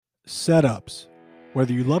Setups.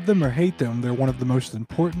 Whether you love them or hate them, they're one of the most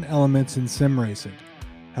important elements in sim racing.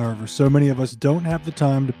 However, so many of us don't have the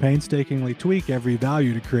time to painstakingly tweak every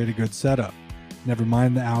value to create a good setup. Never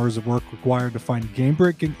mind the hours of work required to find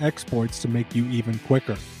game-breaking exploits to make you even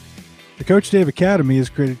quicker. The Coach Dave Academy has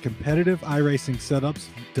created competitive iRacing setups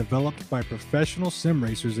developed by professional sim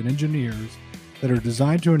racers and engineers that are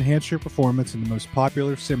designed to enhance your performance in the most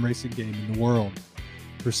popular sim racing game in the world.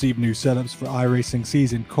 Receive new setups for iRacing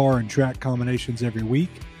season car and track combinations every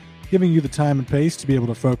week, giving you the time and pace to be able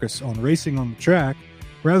to focus on racing on the track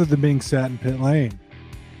rather than being sat in pit lane.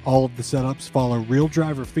 All of the setups follow real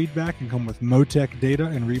driver feedback and come with Motec data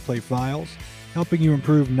and replay files, helping you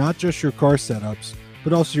improve not just your car setups,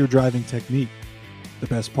 but also your driving technique. The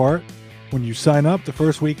best part? When you sign up, the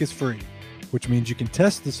first week is free, which means you can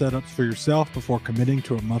test the setups for yourself before committing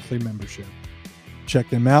to a monthly membership.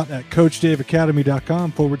 Check them out at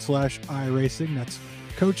CoachDaveAcademy.com/iRacing. That's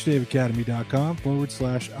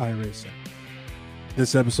CoachDaveAcademy.com/iRacing.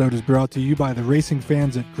 This episode is brought to you by the racing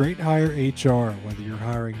fans at Great Hire HR. Whether you're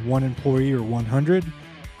hiring one employee or 100,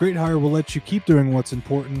 Great Hire will let you keep doing what's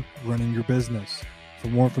important, running your business. For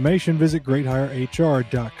more information, visit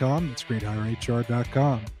GreatHireHR.com. That's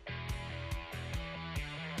GreatHireHR.com.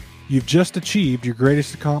 You've just achieved your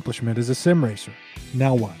greatest accomplishment as a sim racer.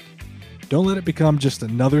 Now what? Don't let it become just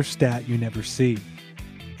another stat you never see.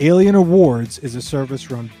 Alien Awards is a service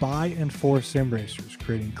run by and for sim racers,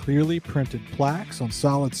 creating clearly printed plaques on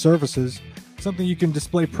solid surfaces, something you can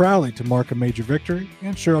display proudly to mark a major victory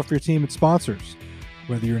and show off your team and sponsors.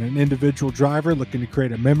 Whether you're an individual driver looking to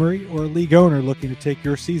create a memory or a league owner looking to take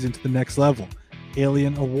your season to the next level,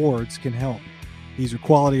 Alien Awards can help. These are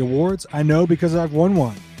quality awards, I know because I've won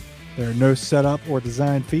one. There are no setup or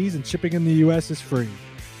design fees, and shipping in the U.S. is free.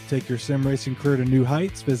 Take your sim racing career to new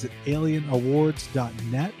heights. Visit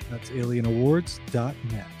alienawards.net. That's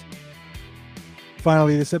alienawards.net.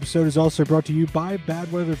 Finally, this episode is also brought to you by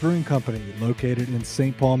Bad Weather Brewing Company. Located in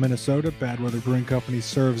St. Paul, Minnesota, Bad Weather Brewing Company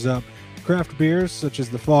serves up craft beers such as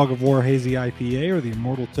the Fog of War Hazy IPA or the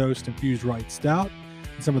Immortal Toast Infused White Stout,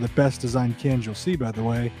 and some of the best designed cans you'll see, by the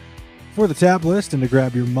way. For the tap list and to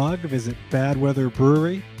grab your mug, visit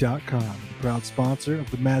badweatherbrewery.com. Proud sponsor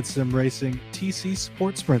of the Mad Sim Racing TC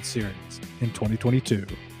Sport Sprint Series in 2022.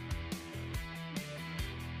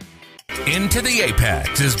 Into the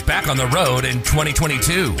Apex is back on the road in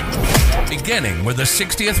 2022, beginning with the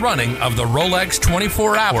 60th running of the Rolex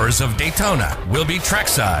 24 Hours of Daytona. We'll be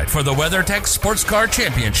trackside for the WeatherTech Sports Car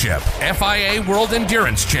Championship, FIA World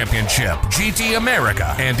Endurance Championship, GT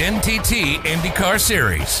America, and NTT IndyCar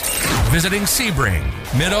Series. Visiting Sebring,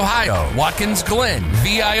 Mid-Ohio, Watkins Glen,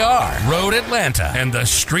 VIR, Road Atlanta, and the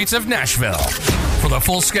streets of Nashville. For the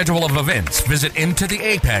full schedule of events, visit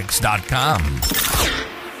intotheapex.com.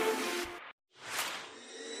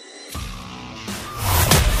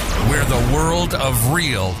 Where the world of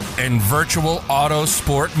real and virtual auto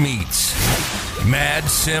sport meets. Mad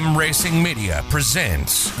Sim Racing Media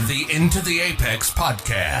presents the Into the Apex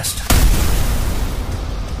podcast.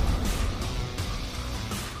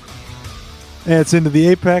 And it's Into the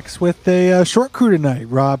Apex with a short crew tonight.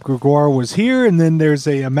 Rob Gregoire was here, and then there's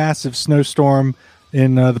a massive snowstorm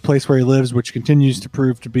in the place where he lives, which continues to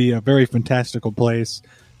prove to be a very fantastical place,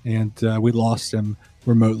 and we lost him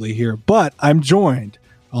remotely here. But I'm joined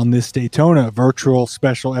on this Daytona virtual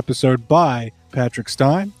special episode by Patrick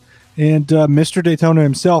Stein and Mr. Daytona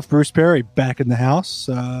himself, Bruce Perry, back in the house.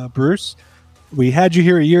 Bruce, we had you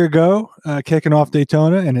here a year ago kicking off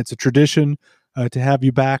Daytona, and it's a tradition to have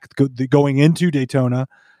you back going into Daytona.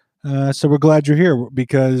 So we're glad you're here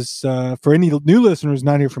because for any new listeners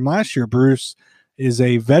not here from last year, Bruce is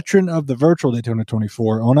a veteran of the virtual Daytona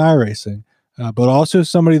 24 on iRacing, but also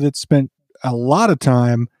somebody that spent a lot of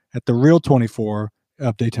time at the real 24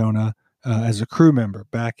 of Daytona as a crew member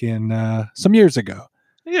back in some years ago.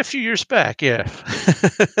 Yeah, a few years back, yeah.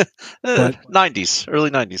 But, 90s, early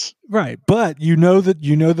 90s. Right, but you know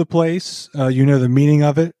the place, you know the meaning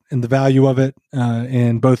of it and the value of it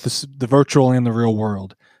in both the virtual and the real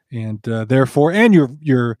world. And therefore, and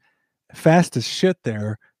you're fast as shit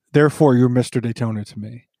there, therefore you're Mr. Daytona to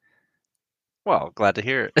me. Well, glad to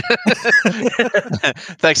hear it.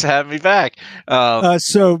 Thanks for having me back.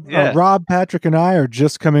 Rob, Patrick, and I are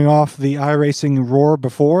just coming off the iRacing Roar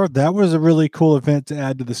before. That was a really cool event to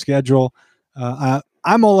add to the schedule.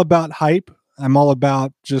 I'm all about hype. I'm all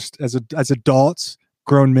about just as adults,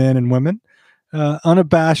 grown men and women,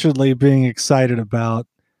 unabashedly being excited about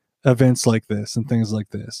events like this and things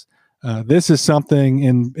like this. This is something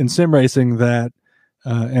in sim racing that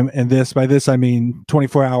and by this I mean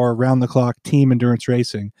 24-hour round the clock team endurance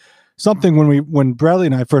racing. Something when Bradley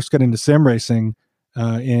and I first got into sim racing,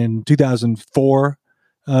 in 2004.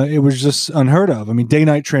 It was just unheard of. I mean,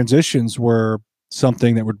 day-night transitions were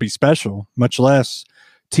something that would be special, much less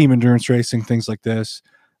team endurance racing, things like this.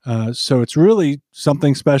 So it's really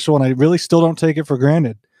something special, and I really still don't take it for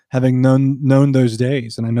granted, having known those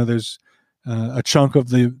days. And I know there's a chunk of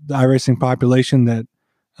the iRacing population that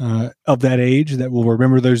of that age that will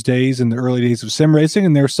remember those days in the early days of sim racing,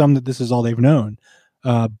 and there are some that this is all they've known.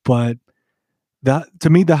 But that, to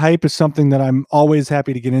me, the hype is something that I'm always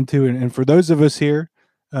happy to get into. And for those of us here,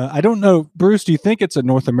 I don't know, Bruce, do you think it's a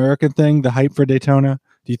North American thing, the hype for Daytona?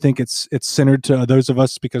 Do you think it's centered to those of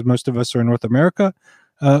us because most of us are in North America?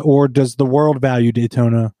 Or does the world value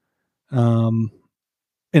Daytona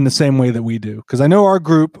in the same way that we do? Because I know our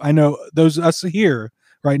group, I know those us here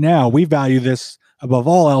right now, we value this above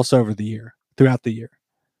all else throughout the year.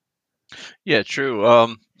 Yeah, true.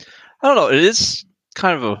 I don't know. It is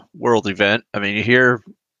kind of a world event. I mean, you hear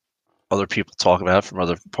other people talk about it from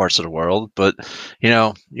other parts of the world, but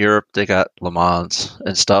Europe, they got Le Mans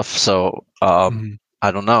and stuff. So I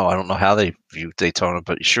don't know. I don't know how they view Daytona,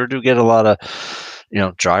 but you sure do get a lot of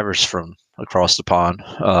drivers from across the pond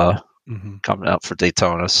coming out for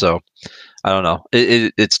Daytona. So I don't know.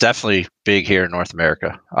 It's definitely big here in North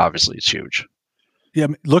America. Obviously, it's huge. Yeah,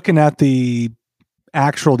 looking at the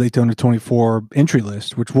actual Daytona 24 entry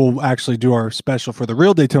list, which we'll actually do our special for the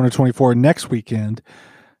real Daytona 24 next weekend.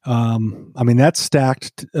 I mean, that's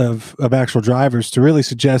stacked of actual drivers to really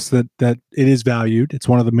suggest that it is valued. It's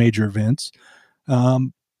one of the major events.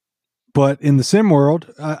 But in the sim world,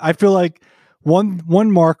 I feel like one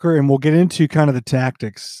marker, and we'll get into kind of the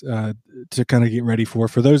tactics to kind of get ready for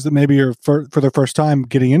those that maybe are for their first time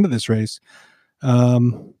getting into this race.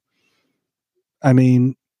 I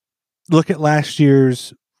mean, look at last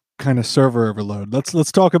year's kind of server overload.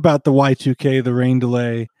 Let's talk about the Y2K, the rain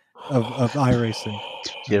delay of iRacing.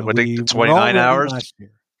 Yeah, the 29 hours last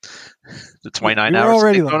year. The 29 hours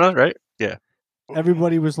already Daytona, right? Yeah.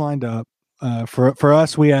 Everybody was lined up. For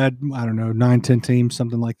us, we had, I don't know, 9-10 teams,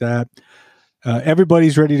 something like that.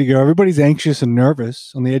 Everybody's ready to go. Everybody's anxious and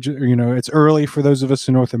nervous on the edge. It's early for those of us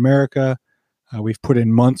in North America. We've put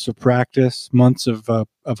in months of practice, months of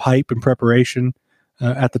hype and preparation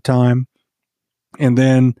at the time. And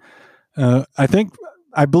then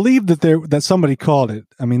I believe that somebody called it.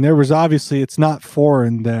 I mean, there was obviously, it's not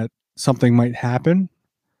foreign that something might happen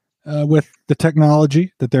with the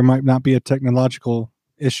technology, that there might not be a technological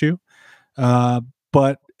issue.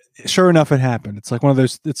 But sure enough, it happened. It's like one of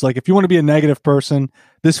those, it's like, if you want to be a negative person,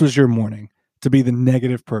 this was your morning to be the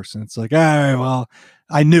negative person. It's like, all right, well,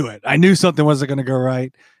 I knew it. I knew something wasn't going to go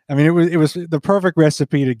right. I mean, it was the perfect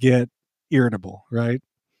recipe to get irritable, right?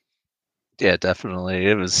 Yeah, definitely.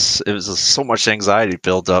 It was so much anxiety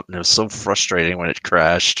built up, and it was so frustrating when it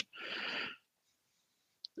crashed.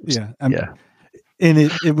 Yeah. And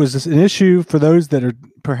it was an issue for those that are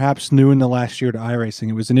perhaps new in the last year to iRacing.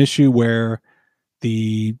 It was an issue where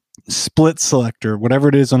the split selector, whatever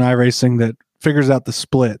it is on iRacing that figures out the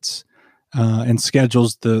splits and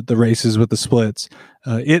schedules the races with the splits,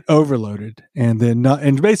 it overloaded, and then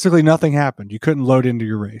and basically nothing happened. You couldn't load into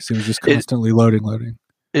your race. It was just constantly loading.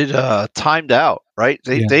 It timed out, right?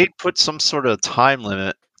 They put some sort of time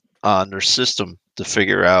limit on their system to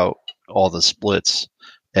figure out all the splits.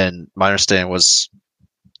 And my understanding was,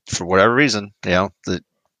 for whatever reason, the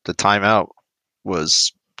timeout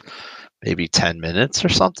was maybe 10 minutes or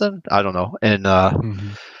something. I don't know. And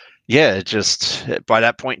yeah, it just, by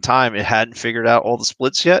that point in time, it hadn't figured out all the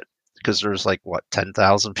splits yet, because there's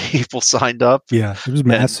 10,000 people signed up. Yeah, it was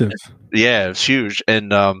massive. Yeah, it was huge.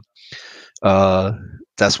 And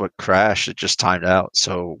that's what crashed. It just timed out.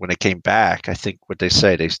 So when it came back, I think what they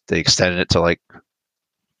say, they extended it to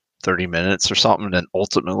 30 minutes or something, and then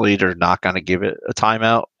ultimately they're not going to give it a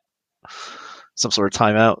timeout, some sort of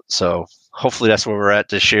timeout. So hopefully that's where we're at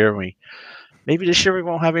this year. Maybe this year we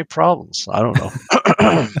won't have any problems. I don't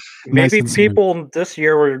know. Maybe people this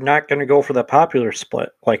year were not going to go for the popular split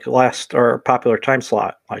or popular time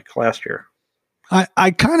slot like last year.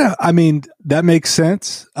 I mean, that makes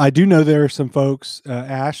sense. I do know there are some folks,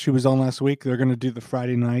 Ash, who was on last week, they're going to do the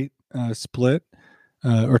Friday night split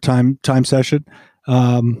or time session.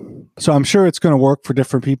 So I'm sure it's going to work for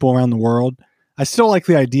different people around the world. I still like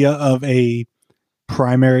the idea of a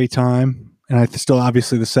primary time, and I still,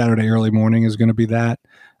 obviously, the Saturday early morning is going to be that.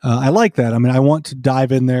 I like that. I mean, I want to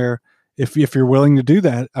dive in there. If you're willing to do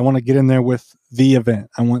that, I want to get in there with the event.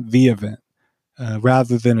 I want the event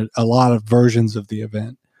rather than a lot of versions of the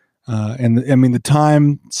event. And I mean, the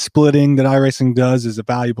time splitting that iRacing does is a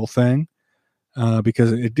valuable thing.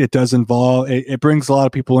 Because it does involve, it brings a lot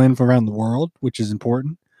of people in from around the world, which is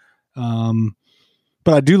important.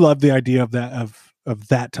 But I do love the idea of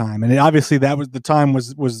that time, and obviously that was the time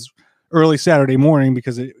was early Saturday morning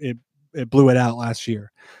because it blew it out last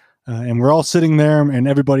year. And we're all sitting there, and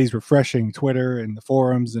everybody's refreshing Twitter and the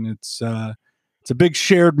forums, and it's a big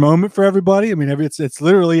shared moment for everybody. I mean, it's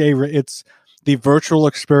literally it's the virtual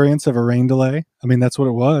experience of a rain delay. I mean, that's what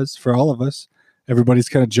it was for all of us. Everybody's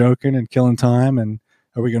kind of joking and killing time, and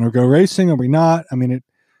are we going to go racing? Are we not? I mean,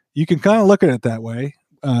 you can kind of look at it that way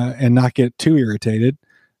and not get too irritated.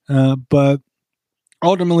 But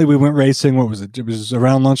ultimately, we went racing. What was it? It was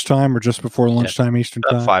around lunchtime or just before lunchtime Eastern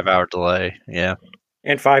time. 5-hour delay, yeah.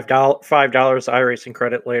 And $5 iRacing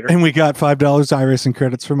credit later. And we got $5 iRacing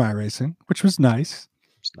credits from iRacing, which was nice.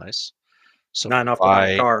 It's nice. So not enough to buy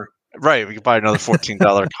a car. Right, we could buy another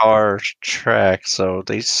 $14 car track, so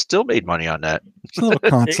they still made money on that. It's a little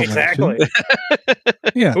consolation. Exactly.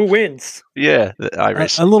 Yeah. Who wins? Yeah,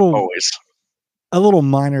 iRacing always. A little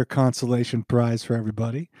minor consolation prize for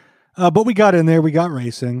everybody. But we got in there. We got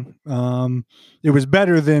racing. It was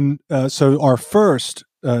better than so our first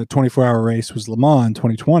 24-hour race was Le Mans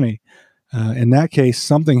 2020. In that case,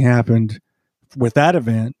 something happened with that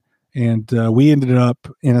event, and we ended up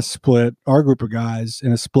in a split, our group of guys,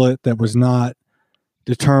 in a split that was not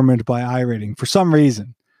determined by iRating for some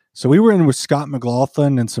reason. So we were in with Scott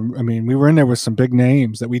McLaughlin and we were in there with some big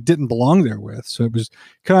names that we didn't belong there with. So it was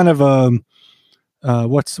kind of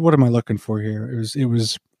what am I looking for here? It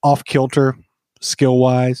was off kilter skill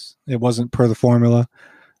wise. It wasn't per the formula.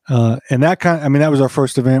 And that that was our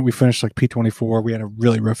first event. We finished like P24. We had a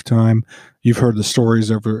really rough time. You've heard the stories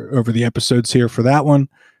over the episodes here for that one.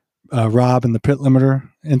 Rob and the pit limiter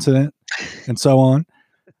incident and so on.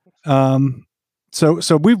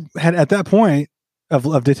 So we had at that point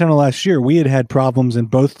of Daytona last year, we had problems in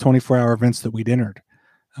both 24-hour events that we'd entered.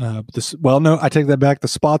 No, I take that back. The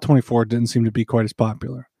Spa 24 didn't seem to be quite as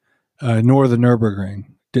popular, nor the Nürburgring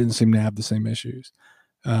didn't seem to have the same issues.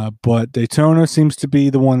 But Daytona seems to be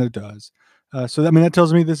the one that does. So that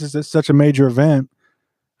tells me this is such a major event.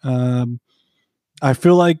 I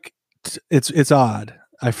feel like it's odd.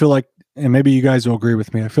 I feel like, and maybe you guys will agree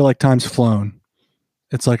with me, I feel like time's flown.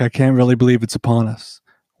 It's like I can't really believe it's upon us.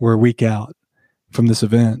 We're a week out from this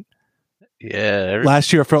event. Yeah.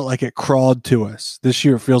 Last year, I felt like it crawled to us. This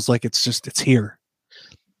year, it feels like it's here.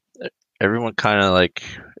 Everyone kind of like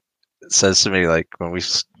says to me, like when we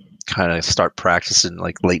kind of start practicing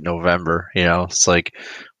like late November, it's like,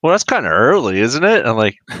 well, that's kind of early, isn't it? I'm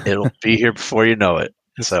like, it'll be here before you know it.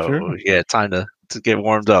 That's so true. Yeah, time to get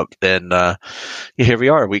warmed up. And here we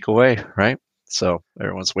are, a week away, right? So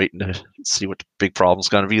everyone's waiting to see what the big problem's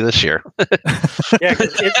going to be this year. Yeah,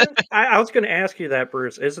 I was going to ask you that,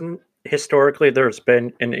 Bruce. Isn't historically there's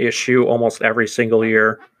been an issue almost every single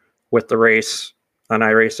year with the race on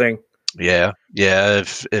iRacing? Yeah.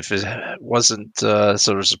 If it wasn't, so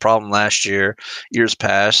there was a problem last year. Years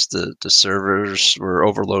past, the servers were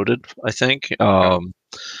overloaded. I think.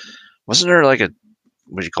 Wasn't there like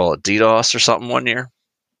what do you call it, DDoS or something one year?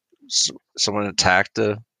 Someone attacked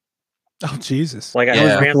the. Oh Jesus! Like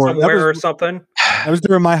ransomware or something. That was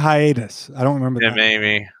during my hiatus. I don't remember. Yeah, that.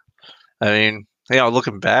 Maybe.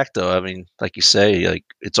 Looking back though, like you say, like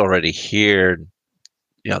it's already here.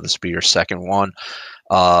 This will be your second one.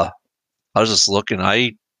 I was just looking.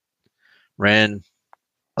 I ran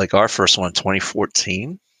like our first one in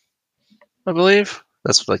 2014, I believe.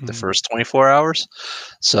 That's like the first 24 hours.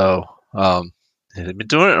 So they've been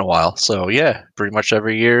doing it in a while. So yeah, pretty much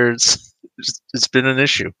every year it's been an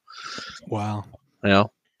issue. Wow.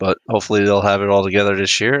 But hopefully they'll have it all together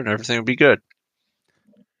this year and everything will be good.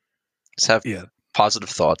 Just have positive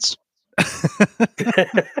thoughts.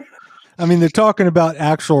 They're talking about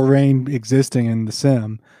actual rain existing in the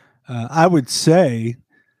sim. I would say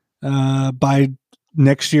by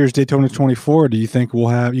next year's Daytona 24, you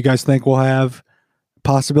guys think we'll have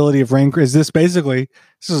possibility of rain? Is this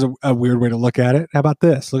is a weird way to look at it. How about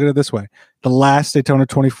this? Look at it this way. The last Daytona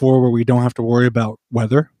 24 where we don't have to worry about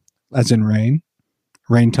weather, as in rain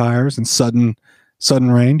tires and sudden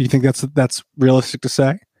rain. Do you think that's realistic to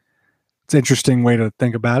say? It's an interesting way to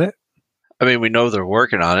think about it. We know they're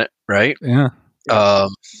working on it, right? Yeah. That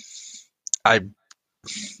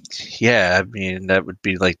would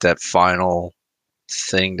be like that final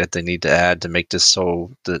thing that they need to add to make this so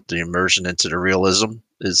the immersion into the realism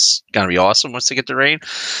is going to be awesome once they get the rain.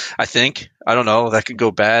 I think. I don't know. That could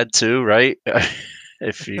go bad too, right?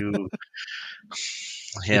 If you,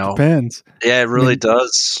 it depends. Yeah, it really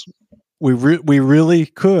does. We really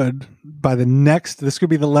could this could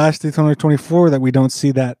be the last Daytona 24 that we don't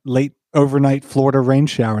see that late overnight Florida rain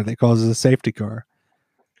shower that causes a safety car.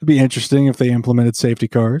 It'd be interesting if they implemented safety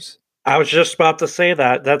cars. I was just about to say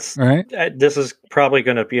that. Right? This is probably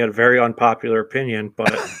going to be a very unpopular opinion,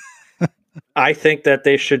 but I think that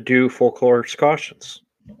they should do full course cautions.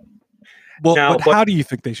 Well, Now, but how do you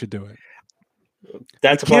think they should do it?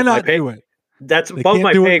 That's they above my cannot do it. That's They above can't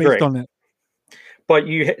my do pay it based grade. on it. But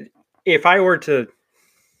if I were to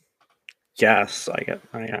guess, I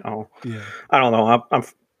don't know. Yeah. I don't know.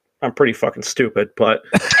 I'm pretty fucking stupid, but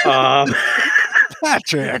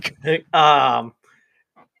Patrick. um,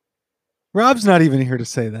 Rob's not even here to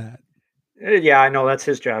say that. yeah, I know that's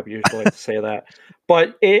his job usually to say that.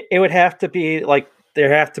 But it would have to be like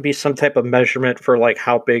there have to be some type of measurement for like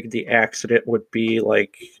how big the accident would be,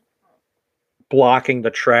 like blocking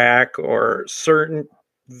the track or certain.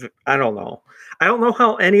 I don't know. I don't know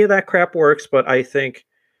how any of that crap works, but I think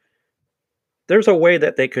there's a way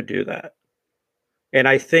that they could do that. And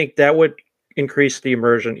I think that would increase the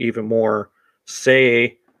immersion even more,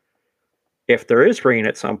 say, if there is rain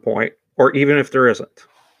at some point, or even if there isn't.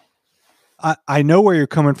 I know where you're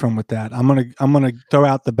coming from with that. I'm gonna throw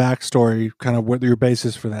out the backstory, kind of what your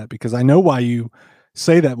basis for that, because I know why you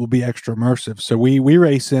say that will be extra immersive. So we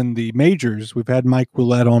race in the majors. We've had Mike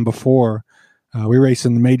Willett on before. We race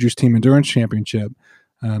in the Majors Team Endurance Championship.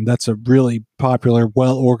 That's a really popular,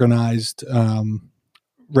 well organized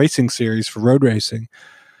racing series for road racing.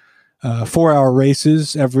 4-hour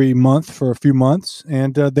races every month for a few months,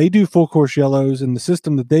 and they do full course yellows, and the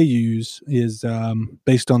system that they use is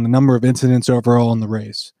based on the number of incidents overall in the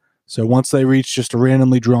race. So once they reach just a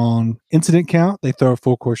randomly drawn incident count, they throw a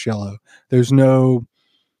full course yellow. There's no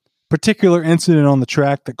particular incident on the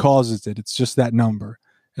track that causes it. It's just that number.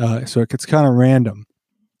 So it gets kind of random.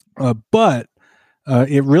 But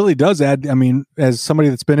it really does add, I mean, as somebody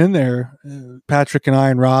that's been in there, Patrick and I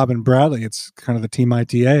and Rob and Bradley, it's kind of the team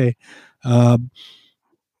ITA.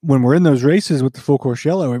 When we're in those races with the full course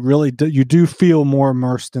yellow, it really you do feel more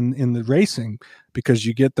immersed in the racing because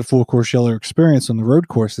you get the full course yellow experience on the road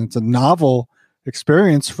course. And it's a novel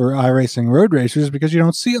experience for iRacing road racers because you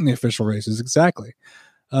don't see it in the official races. Exactly.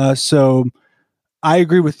 So I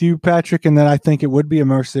agree with you, Patrick, in that I think it would be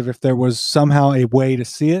immersive if there was somehow a way to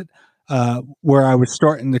see it. Where I was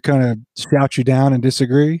starting to kind of shout you down and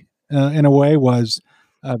disagree in a way was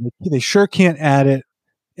they sure can't add it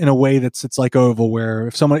in a way it's like oval, where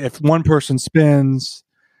if one person spins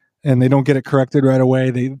and they don't get it corrected right away,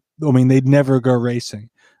 they'd never go racing.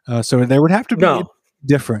 So there would have to be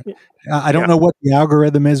different. I don't know what the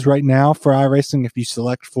algorithm is right now for iRacing if you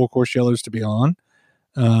select full course yellows to be on.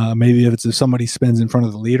 Maybe if somebody spins in front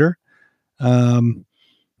of the leader.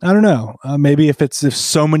 I don't know. Maybe if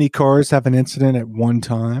so many cars have an incident at one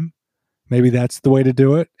time, maybe that's the way to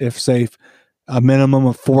do it. If say a minimum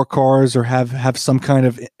of 4 cars or have some kind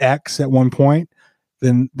of X at one point,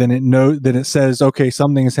 then it says, okay,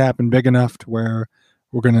 something has happened big enough to where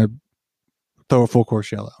we're going to throw a full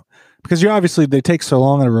course yellow. Because they take so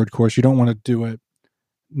long on a road course, you don't want to do it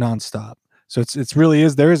nonstop. So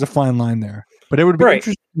there is a fine line there. But it would be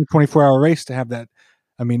interesting in a 24-hour race to have that.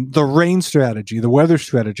 I mean, the rain strategy, the weather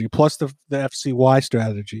strategy, plus the FCY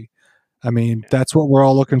strategy. I mean, that's what we're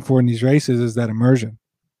all looking for in these races is that immersion.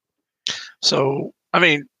 So, I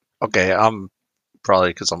mean, okay, I'm probably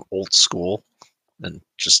because I'm old school and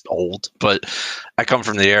just old, but I come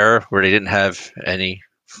from the era where they didn't have any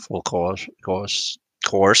full course,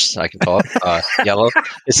 I can call it, yellow.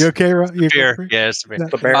 You okay, Rob? Beer. Yeah, it's beer.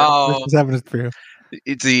 What's happening for you?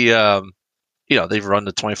 It's the they've run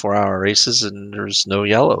the 24-hour races and there's no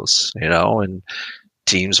yellows, and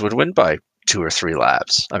teams would win by 2 or 3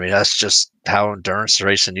 laps. I mean, that's just how endurance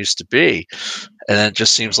racing used to be. And then it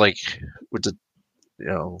just seems like with the,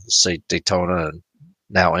 say Daytona and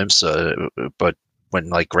now IMSA, but when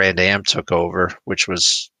like Grand Am took over, which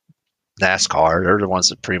was NASCAR, they're the ones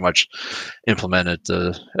that pretty much implemented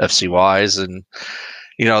the FCYs, and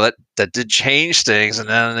that did change things. And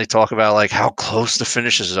then they talk about like how close the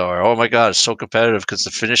finishes are. Oh my God, it's so competitive because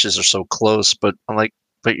the finishes are so close. But I'm like,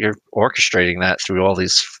 but you're orchestrating that through all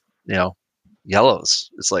these,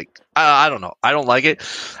 yellows. It's like, I don't know. I don't like it.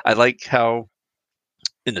 I like how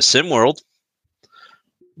in the sim world,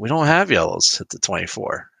 we don't have yellows at the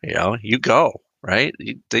 24. You go, right?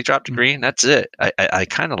 They drop the green. That's it. I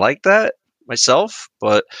kind of like that myself,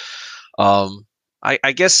 but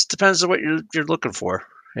I guess it depends on what you're looking for.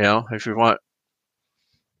 If you want,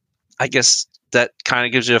 I guess that kind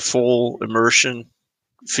of gives you a full immersion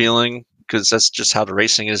feeling because that's just how the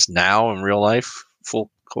racing is now in real life. Full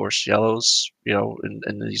course yellows,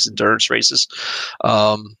 in these endurance races.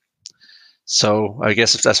 So I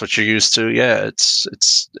guess if that's what you're used to, yeah,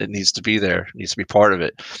 it needs to be there. It needs to be part of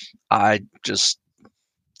it. I just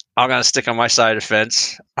I'm gonna stick on my side of the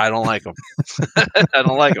fence. I don't like them. I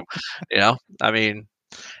don't like them. I mean,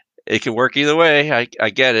 it could work either way. I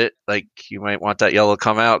get it. Like, you might want that yellow to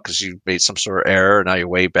come out because you made some sort of error. And now you're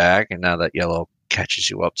way back, and now that yellow catches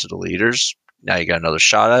you up to the leaders. Now you got another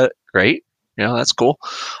shot at it. Great. That's cool.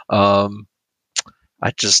 I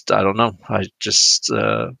don't know.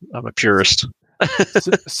 I'm a purist.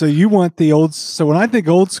 So you want the old. So when I think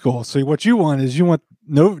old school, so what you want is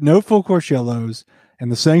no full course yellows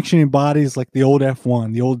and the sanctioning bodies like the old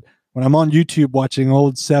F1. When I'm on YouTube watching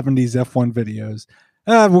old 70s F1 videos,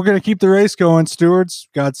 we're gonna keep the race going, stewards.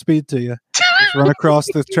 Godspeed to you. Just run across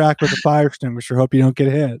the track with a fire extinguisher. Hope you don't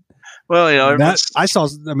get hit. Well, I saw.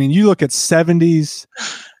 I mean, you look at 70s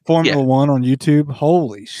Formula One on YouTube.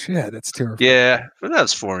 Holy shit, it's terrible. Yeah, but that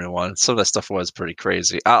was Formula One. Some of that stuff was pretty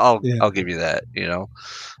crazy. I'll give you that.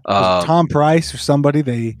 Tom Price or somebody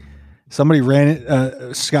ran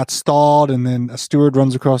it, got stalled, and then a steward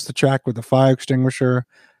runs across the track with a fire extinguisher.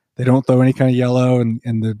 They don't throw any kind of yellow, and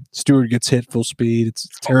the steward gets hit full speed. It's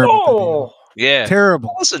terrible. Oh, yeah,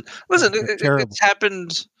 terrible. Listen, it's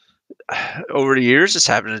happened over the years. It's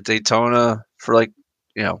happened at Daytona for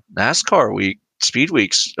NASCAR week, speed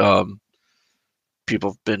weeks. People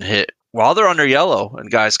have been hit while they're under yellow,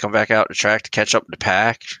 and guys come back out the track to catch up in the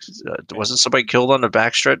pack. Wasn't somebody killed on the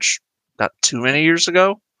backstretch not too many years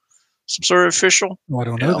ago? Some sort of official? Well, I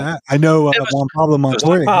don't know that. I know Juan Pablo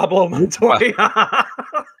Montoya. Pablo Montoya.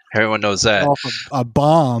 Everyone knows that. Off a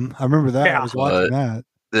bomb. I remember that. Yeah. I was watching that.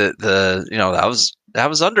 That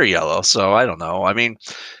was under yellow, so I don't know. I mean,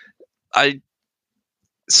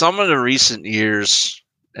 some of the recent years,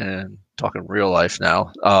 and talking real life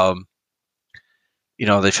now,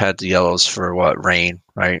 they've had the yellows for rain,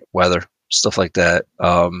 right? Weather, stuff like that.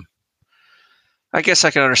 I guess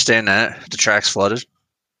I can understand that. The track's flooded,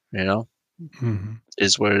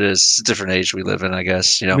 is what it is. It's a different age we live in, I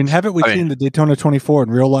guess. I mean, haven't we seen the Daytona 24 in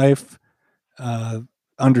real life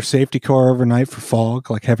under safety car overnight for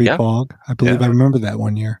fog, like heavy fog? I believe I remember that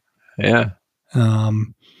one year. Yeah.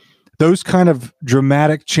 Those kind of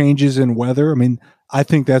dramatic changes in weather. I mean, I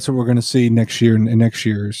think that's what we're going to see next year in next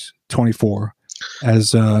year's 24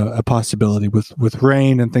 as a possibility with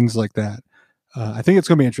rain and things like that. I think it's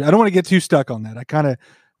going to be interesting. I don't want to get too stuck on that. I kind of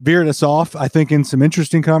veered us off, I think, in some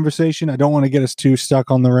interesting conversation. I don't want to get us too stuck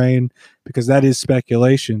on the rain because that is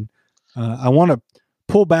speculation. I want to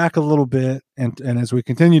pull back a little bit and as we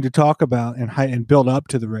continue to talk about and build up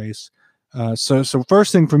to the race. So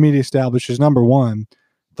first thing for me to establish is, number one,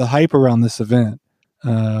 the hype around this event.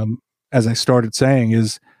 As I started saying,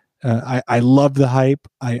 is I love the hype.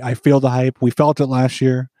 I feel the hype. We felt it last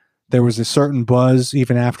year. There was a certain buzz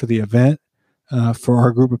even after the event for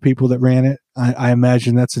our group of people that ran it. I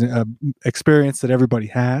imagine that's an experience that everybody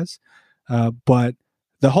has. But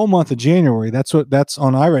the whole month of January, that's on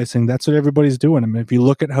iRacing. That's what everybody's doing. I mean, if you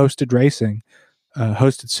look at hosted racing,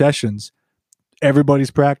 hosted sessions,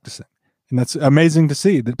 everybody's practicing. And that's amazing to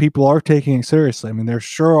see that people are taking it seriously. I mean, there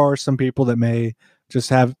sure are some people that may just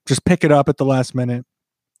pick it up at the last minute,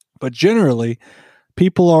 but generally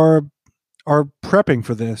people are prepping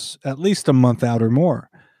for this at least a month out or more.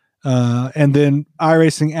 And then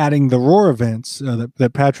iRacing adding the Roar events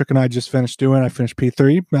that Patrick and I just finished doing. I finished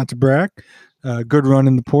P3, not to brag. Good run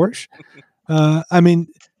in the Porsche. I mean,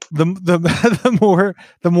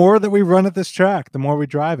 the more that we run at this track, the more we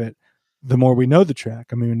drive it, the more we know the track.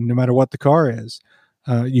 I mean, no matter what the car is,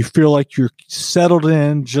 you feel like you're settled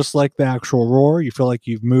in, just like the actual Roar. You feel like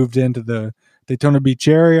you've moved into the Daytona Beach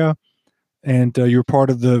area, and you're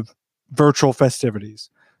part of the virtual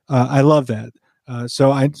festivities. I love that.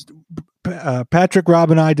 So Patrick,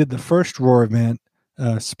 Rob, and I did the first Roar event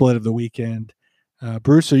split of the weekend.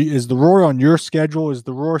 Bruce, is the Roar on your schedule? Is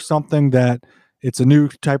the Roar something that it's a new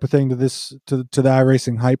type of thing to the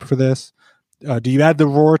iRacing hype for this? Do you add the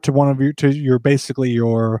Roar to your basically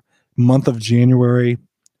your month of January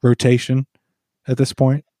rotation at this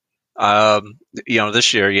point?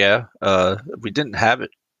 This year, yeah. We didn't have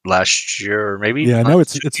it last year, or maybe. Yeah, I know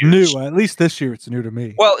it's new. At least this year, it's new to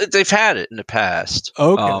me. Well, they've had it in the past.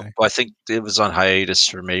 Okay, I think it was on hiatus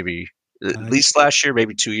for maybe at least last year,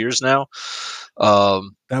 maybe 2 years now.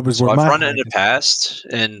 That was so I've run it in the past,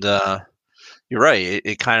 and you're right.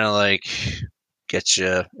 It kind of like gets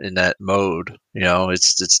you in that mode.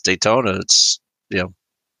 It's Daytona. It's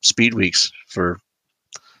speed weeks for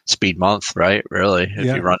speed month, right? Really,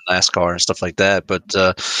 if you run NASCAR and stuff like that. But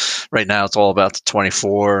right now, it's all about the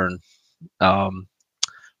 24 and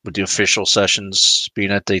with the official sessions being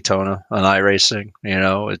at Daytona on iRacing.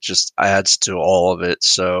 It just adds to all of it.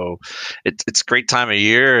 So it's a great time of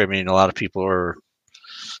year. I mean, a lot of people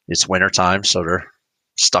it's winter time, so they're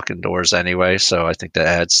stuck indoors anyway, so I think that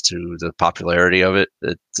adds to the popularity of it.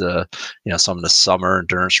 Some of the summer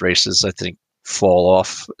endurance races I think fall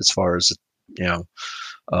off as far as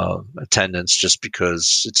attendance, just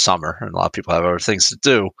because it's summer and a lot of people have other things to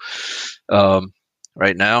do.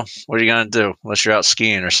 Right now, what are you gonna do unless you're out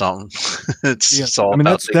skiing or something? It's all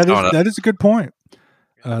about that is a good point.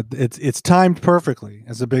 It's timed perfectly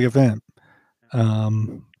as a big event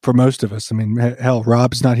for most of us. I mean, hell,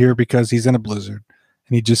 Rob's not here because he's in a blizzard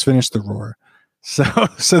and he just finished the Roar.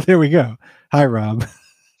 So there we go. Hi, Rob.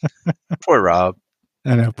 Poor Rob.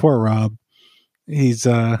 I know, poor Rob. He's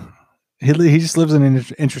he just lives in an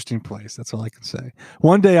interesting place. That's all I can say.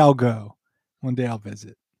 One day I'll go. One day I'll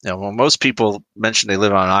visit. Yeah, well, most people mention they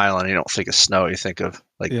live on an island. You don't think of snow. You think of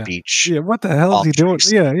beach. Yeah, what the hell is he doing?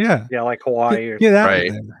 Yeah. Yeah, like Hawaii. Get out right.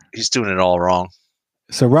 of there. He's doing it all wrong.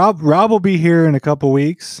 So Rob will be here in a couple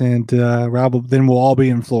weeks, and then we'll all be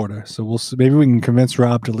in Florida. So maybe we can convince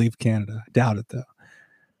Rob to leave Canada. I doubt it though.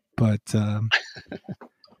 But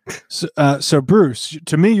so Bruce,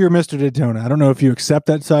 to me, you're Mr. Daytona. I don't know if you accept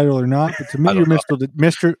that title or not, but to me, you're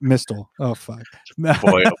Mr. Mistel. Oh fuck!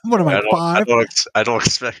 Boy, what am I, 5? I don't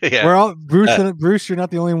expect. Yeah, we're all Bruce. You're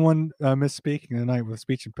not the only one misspeaking tonight with a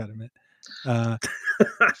speech impediment.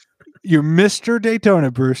 You're Mr. Daytona,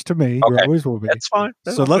 Bruce. To me, okay. You always will be. That's fine.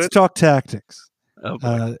 So let's talk tactics.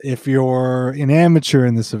 Oh, if you're an amateur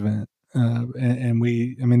in this event,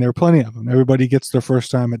 there are plenty of them. Everybody gets their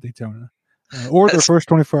first time at Daytona. Or their first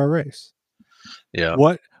 24-hour race. Yeah.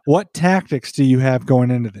 What tactics do you have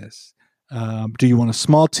going into this? Do you want a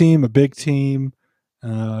small team, a big team?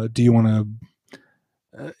 Do you want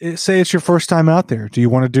to say it's your first time out there? Do you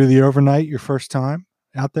want to do the overnight your first time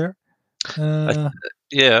out there?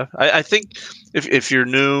 I think if you're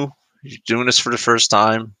new, you're doing this for the first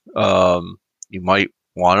time, you might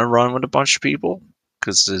want to run with a bunch of people,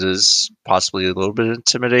 because it is possibly a little bit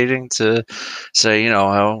intimidating to say, we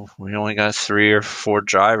only got 3 or 4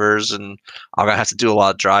 drivers and I'm going to have to do a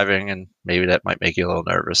lot of driving, and maybe that might make you a little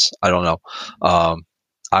nervous. I don't know. I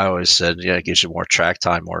always said, it gives you more track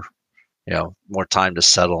time, more time to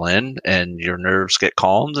settle in and your nerves get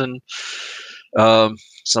calmed. And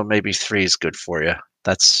so maybe 3 is good for you.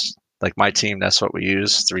 That's like my team. That's what we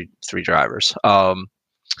use, three drivers.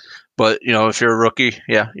 But, if you're a rookie,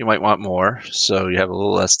 you might want more. So you have a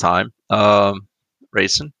little less time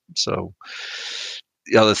racing. So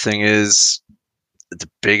the other thing is, the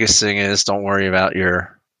biggest thing is, don't worry about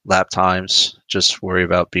your lap times. Just worry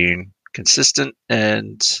about being consistent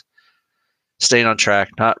and staying on track,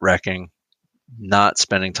 not wrecking, not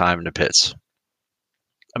spending time in the pits.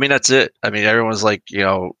 I mean, that's it. I mean, everyone's like,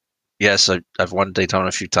 yes, I've won Daytona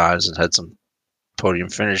a few times and had some podium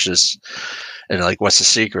finishes. And like, what's the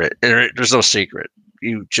secret? There's no secret.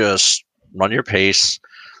 You just run your pace,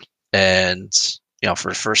 and for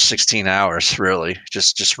the first 16 hours, really,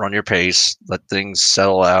 just run your pace, let things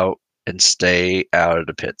settle out, and stay out of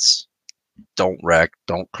the pits. Don't wreck.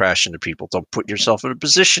 Don't crash into people. Don't put yourself in a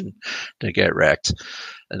position to get wrecked.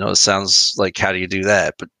 I know it sounds like, how do you do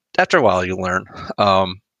that? But after a while, you learn.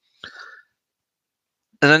 And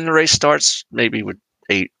then the race starts maybe with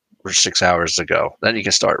 8 or 6 hours to go. Then you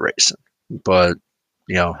can start racing. But,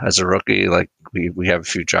 as a rookie, like we have a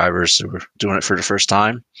few drivers who are doing it for the first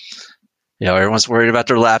time. Everyone's worried about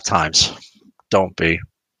their lap times. Don't be.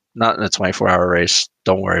 Not in a 24-hour race.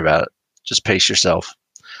 Don't worry about it. Just pace yourself.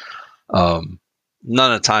 None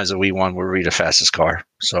of the times that we won were we the fastest car.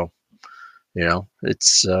 So,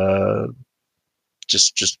 it's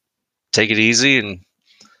just take it easy and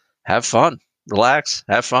have fun. Relax.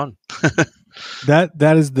 Have fun.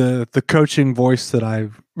 That is the coaching voice that I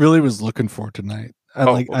really was looking for tonight. I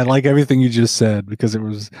like everything you just said, because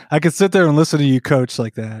I could sit there and listen to you coach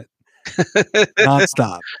like that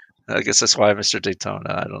nonstop. I guess that's why I'm Mr. Daytona.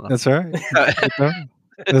 I don't know. That's all right.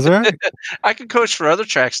 That's all right. I can coach for other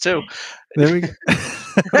tracks too. There we go.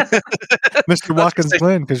 Mr. Watkins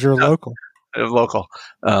Glen, because you're local. I'm local.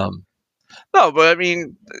 No, but I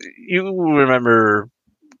mean, you remember,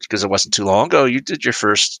 because it wasn't too long ago, you did your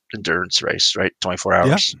first endurance race, right? 24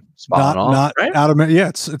 hours. Yeah. Not right? Out of it. Yeah,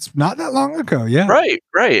 it's not that long ago. Yeah. Right.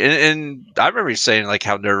 And I remember you saying like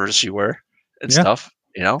how nervous you were and stuff,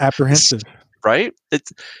 apprehensive. Right.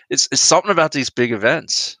 It's something about these big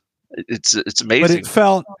events. It's amazing.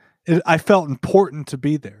 But I felt important to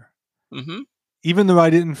be there. Mm-hmm. Even though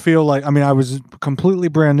I didn't feel like, I was completely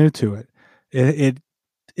brand new to it. It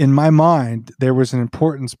in my mind, there was an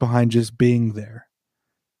importance behind just being there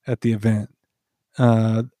at the event.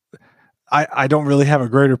 I don't really have a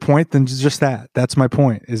greater point than just that. That's my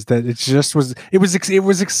point, is that it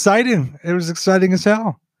was exciting. It was exciting as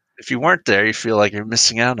hell. If you weren't there, you feel like you're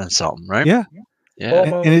missing out on something, right? Yeah.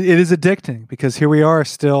 Yeah. Well, And it is addicting because here we are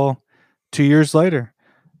still 2 years later.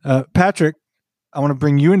 Patrick, I want to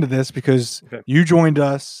bring you into this because Okay. you joined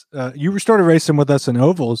us. You started racing with us in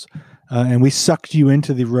ovals, and we sucked you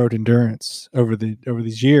into the road endurance over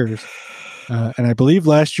these years. And I believe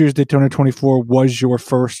last year's Daytona 24 was your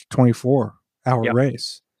first 24-hour Yep.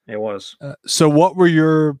 race. it was. So what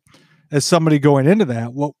were as somebody going into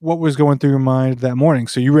that, what was going through your mind that morning?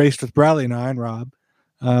 So you raced with Bradley and I and Rob.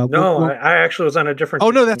 No, I actually was on a different.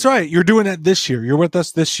 Oh no, team. that's right. You're doing that this year. You're with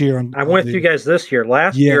us this year. I'm with you guys this year.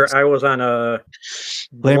 Last year, Yes. I was on a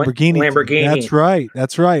Lamborghini. Lamborghini.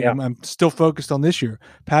 That's right. Yeah. I'm still focused on this year.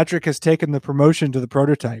 Patrick has taken the promotion to the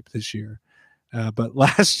prototype this year. But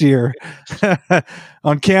last year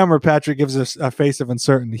on camera, Patrick gives us a face of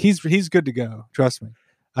uncertainty. He's good to go. Trust me.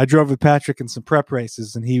 I drove with Patrick in some prep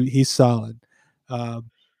races and he's solid. But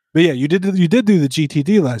yeah, you did do the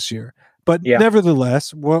GTD last year. But Yeah.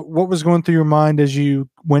 nevertheless, what was going through your mind as you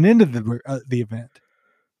went into the event?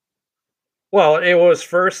 Well, it was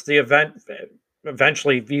first the event,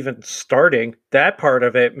 eventually even starting. That part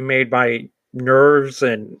of it made my nerves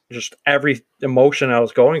and just every emotion I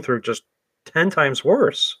was going through just 10 times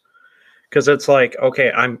worse. Because it's like,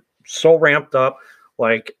 okay, I'm so ramped up.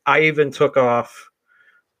 Like, I even took off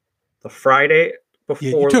the Friday before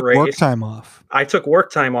Yeah, you took the race. work time off. I took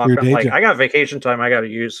work time off. Your I'm day like, job. I got vacation time I got to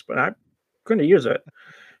use, but I couldn't use it.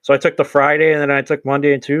 So I took the Friday and then I took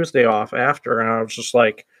Monday and Tuesday off after. And I was just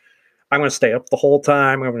like, I'm going to stay up the whole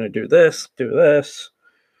time. I'm going to do this.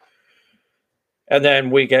 And then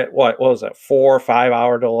we get, what was that, 4 or 5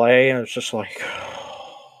 hour delay? And it's just like,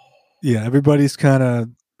 Yeah, everybody's kind of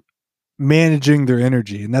managing their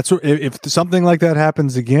energy. And that's what, if something like that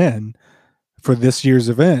happens again for this year's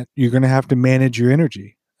event, you're going to have to manage your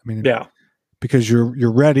energy. I mean, yeah. because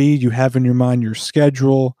you're ready, you have in your mind your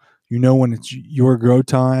schedule, you know when it's your grow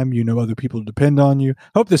time, you know other people depend on you.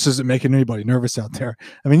 Hope this isn't making anybody nervous out there.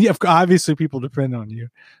 I mean, yeah, obviously people depend on you,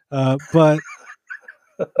 but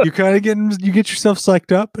you're kind of you get yourself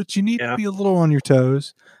psyched up, but you need to be a little on your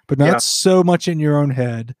toes, but not so much in your own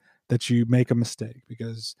head that you make a mistake,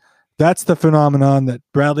 because that's the phenomenon that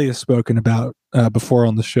Bradley has spoken about before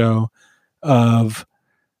on the show of,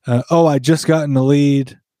 I just got in the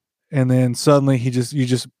lead. And then suddenly you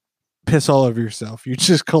just piss all over yourself. You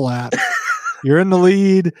just collapse. You're in the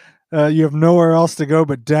lead. You have nowhere else to go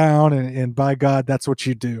but down. And by God, that's what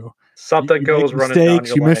you do. Something you goes make running down mistakes,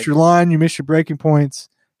 your you leg. miss your line, you miss your braking points,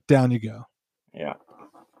 down you go. Yeah.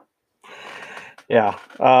 Yeah.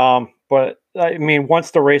 But I mean,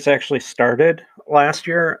 once the race actually started last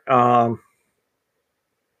year,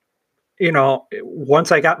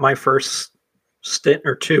 once I got my first stint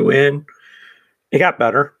or two in, it got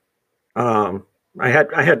better. I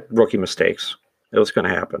had rookie mistakes. It was going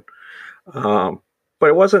to happen. But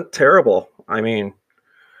it wasn't terrible. I mean,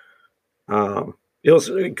 it was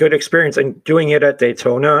a good experience, and doing it at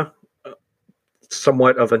Daytona,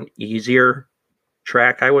 somewhat of an easier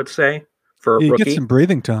track, I would say, for a You rookie. get some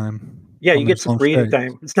breathing time. Yeah, on you get those some long breathing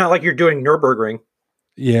straights. time. It's not like you're doing Nürburgring.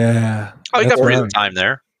 Yeah. Oh, you that's got breathing right. time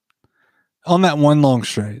there. On that one long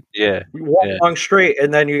straight. Yeah. You walk Yeah. along straight,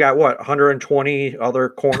 and then you got 120 other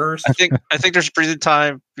corners. I think there's breathing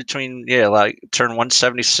time between like turn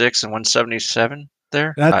 176 and 177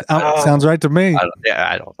 there. That sounds right to me.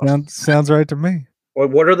 I don't know. Sounds right to me.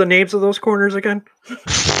 What are the names of those corners again?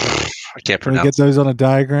 I can't Can we get pronounce. those on a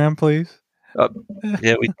diagram, please?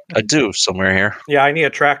 Yeah, I do somewhere here. Yeah, I need a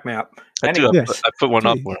track map. I do. Anyway, Yes. I put one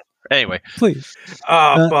up. Please. Anyway, Please.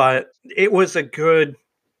 but it was a good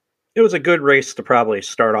race to probably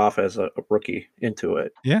start off as a rookie into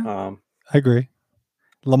it. Yeah. I agree.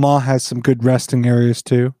 Le Mans has some good resting areas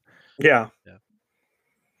too. Yeah.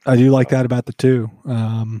 I do like that about the two.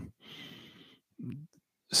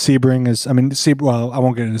 Sebring is, I mean, well, I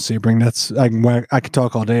won't get into Sebring. I could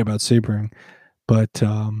talk all day about Sebring, but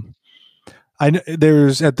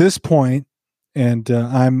there's at this point, and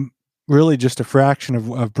I'm really just a fraction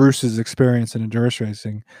of Bruce's experience in endurance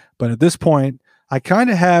racing. But at this point, I kind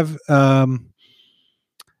of have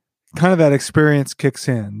that experience kicks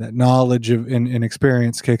in, that knowledge and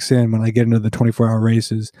experience kicks in when I get into the 24-hour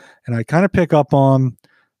races, and I kind of pick up on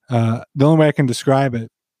the only way I can describe it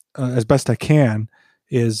as best I can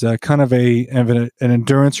is kind of an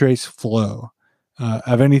endurance race flow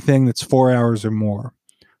of anything that's 4 hours or more.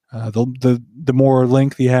 The more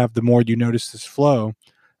length you have, the more you notice this flow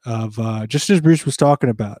of just as Bruce was talking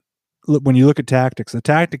about. When you look at tactics, the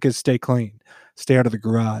tactic is stay clean, stay out of the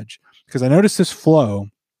garage. Because I noticed this flow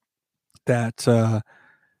that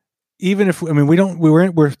even if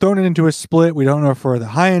we're thrown into a split, we don't know if we're the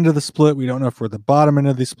high end of the split, we don't know if we're the bottom end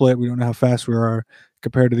of the split, we don't know how fast we are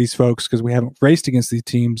compared to these folks because we haven't raced against these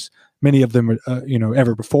teams, many of them,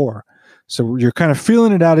 ever before. So you're kind of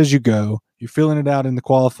feeling it out as you go. You're feeling it out in the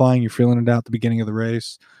qualifying. You're feeling it out at the beginning of the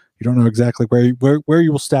race. You don't know exactly where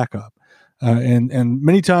you will stack up. And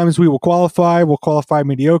many times we'll qualify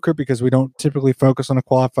mediocre because we don't typically focus on a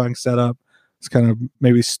qualifying setup. It's kind of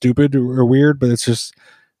maybe stupid or weird, but it's just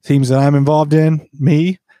teams that I'm involved in,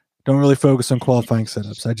 don't really focus on qualifying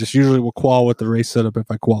setups. I just usually will qual with the race setup if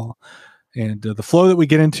I qual. And the flow that we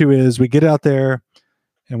get into is we get out there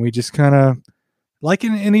and we just kind of, like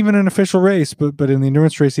in even an official race, but in the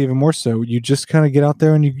endurance race even more so, you just kind of get out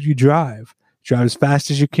there and you drive as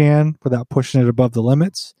fast as you can without pushing it above the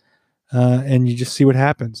limits, and you just see what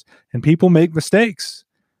happens. And people make mistakes,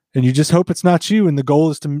 and you just hope it's not you. And the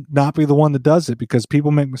goal is to not be the one that does it, because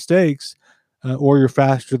people make mistakes, or you're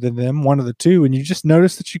faster than them, one of the two, and you just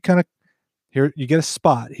notice that you kind of you get a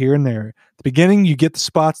spot here and there. At the beginning, you get the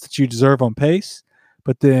spots that you deserve on pace,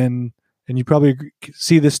 but then. And you probably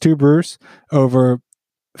see this too, Bruce, over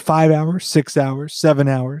 5 hours, 6 hours, 7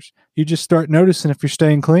 hours, you just start noticing if you're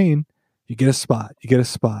staying clean, you get a spot.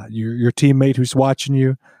 Your teammate who's watching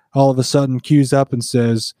you all of a sudden cues up and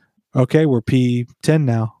says, okay, we're P10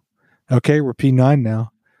 now. Okay, we're P9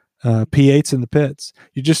 now. P8's in the pits.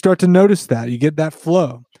 You just start to notice that. You get that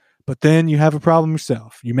flow. But then you have a problem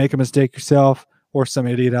yourself. You make a mistake yourself, or some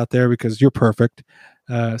idiot out there, because you're perfect.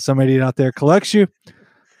 Some idiot out there collects you.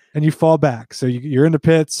 And you fall back. So you're in the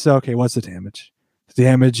pits. Okay, what's the damage? The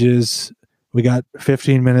damage is we got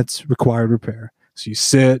 15 minutes required repair. So you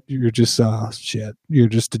sit, you're just, shit. You're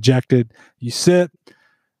just dejected. You sit.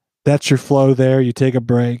 That's your flow there. You take a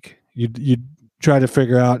break. You try to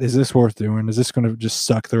figure out, is this worth doing? Is this going to just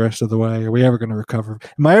suck the rest of the way? Are we ever going to recover?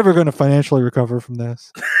 Am I ever going to financially recover from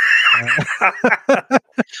this?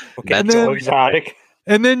 Okay, so exotic.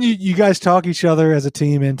 And then you guys talk each other as a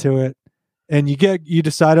team into it. And you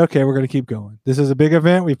decide, okay, we're going to keep going. This is a big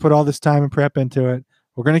event. We put all this time and prep into it.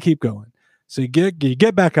 We're going to keep going. So you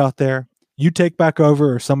get back out there. You take back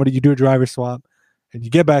over, or you do a driver swap, and you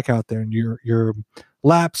get back out there, and your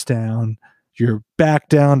laps down. You're back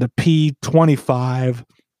down to P25.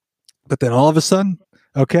 But then all of a sudden,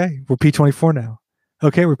 okay, we're P24 now.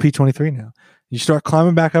 Okay, we're P23 now. You start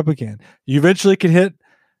climbing back up again. You eventually can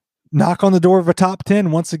knock on the door of a top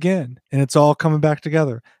 10 once again, and it's all coming back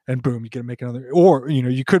together, and boom, you can make another, or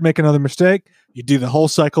you could make another mistake. You do the whole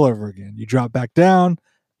cycle over again. You drop back down,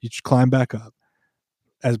 you climb back up.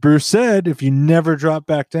 As Bruce said, if you never drop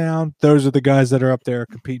back down, those are the guys that are up there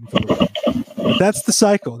competing for it. But that's the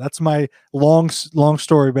cycle. That's my long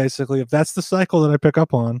story, basically. If that's the cycle that I pick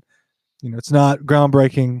up on, it's not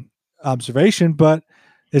groundbreaking observation, but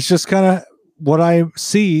it's just kind of what I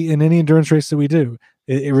see in any endurance race that we do.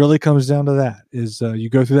 It really comes down to that, is you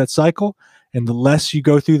go through that cycle, and the less you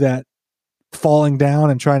go through that falling down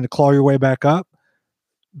and trying to claw your way back up,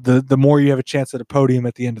 the more you have a chance at a podium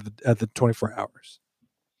at the end of the 24 hours.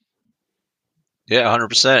 Yeah,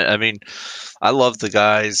 100%. I mean, I love the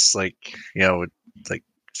guys with a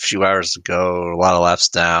few hours to go, a lot of laps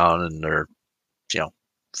down, and they're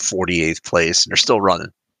 48th place, and they're still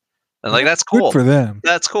running. And that's cool. Good for them.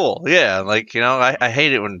 That's cool. Yeah. I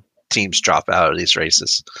hate it when teams drop out of these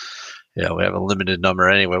races. We have a limited number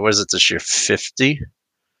anyway. What is it this year? 50,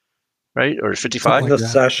 right? Or 55? The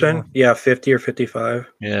session? Yeah, 50 or 55.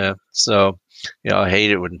 Yeah. So, I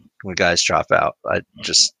hate it when guys drop out. I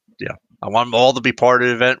just, I want them all to be part of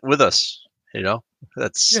the event with us.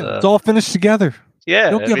 That's it's all finished together. Yeah.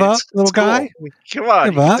 Don't give up, little guy. Cool. Come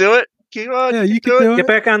on, you can do it. Come on, yeah, you can do it. Get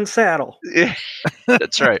back on the saddle. Yeah,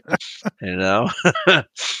 that's right.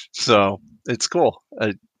 So it's cool.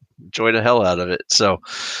 I enjoy the hell out of it. So,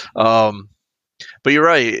 but you're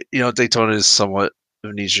right. Daytona is somewhat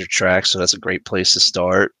of an easier track, so that's a great place to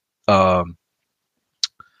start. Don't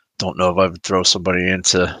know if I would throw somebody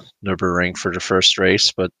into Nürburgring for the first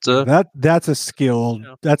race, but that's a skill.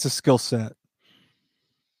 That's a skill set.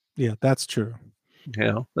 Yeah, that's true.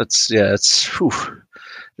 It's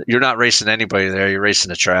you're not racing anybody there. You're racing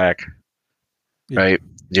the track, right?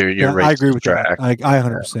 You're racing I agree with track. that. I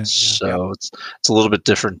 100%. So it's a little bit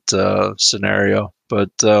different scenario,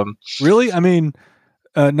 but really, I mean,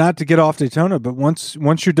 not to get off Daytona, but once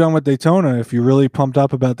you're done with Daytona, if you're really pumped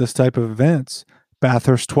up about this type of events,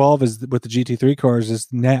 Bathurst 12 is with the GT3 cars is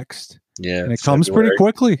next. Yeah, and it comes pretty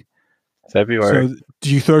quickly. February. So,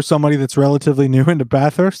 do you throw somebody that's relatively new into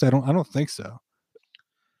Bathurst? I don't think so.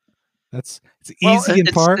 It's easy in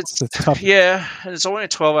parts. It's tough. Yeah, and it's only a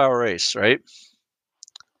 12-hour race, right?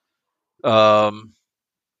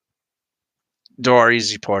 there are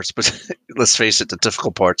easy parts, but let's face it, the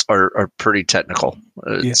difficult parts are pretty technical.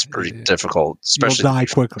 It's pretty difficult, especially you'll die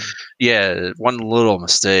quickly. Yeah, one little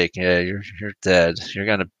mistake, you're dead. You're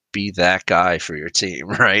gonna be that guy for your team,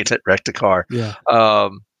 right? That wrecked the car. Yeah.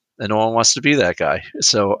 And no one wants to be that guy.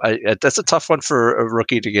 So that's a tough one for a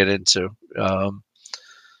rookie to get into.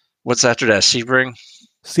 What's after that? Sebring?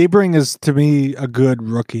 Sebring is, to me, a good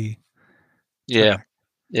rookie. Yeah.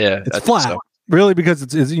 Yeah. It's flat. So. Really, because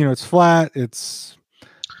it's flat. It's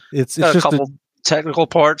just a couple technical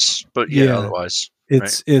parts, but otherwise.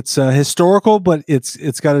 It's historical, but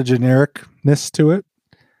it's got a genericness to it,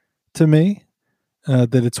 to me.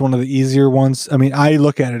 That it's one of the easier ones. I mean, I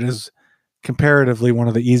look at it as comparatively one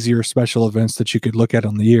of the easier special events that you could look at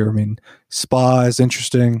on the year. I mean, Spa is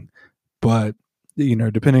interesting, but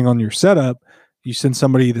depending on your setup, you send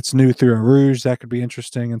somebody that's new through a Rouge, that could be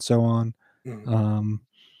interesting, and so on. Mm-hmm.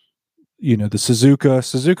 The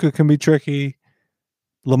Suzuka can be tricky.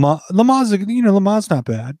 Le Mans not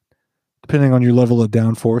bad, depending on your level of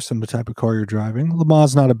downforce and the type of car you're driving. Le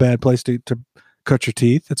Mans not a bad place to cut your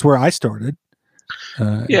teeth. It's where I started.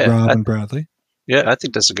 Rob and Bradley. Yeah, I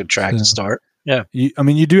think that's a good track to start. Yeah.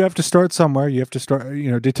 You do have to start somewhere. You have to start,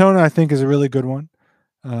 Daytona, I think, is a really good one.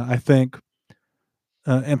 I think,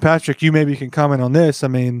 and Patrick, you maybe can comment on this. I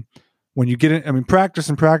mean, when you get in, practice,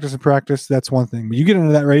 that's one thing. But you get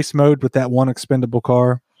into that race mode with that one expendable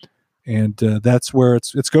car, and that's where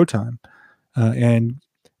it's go time. And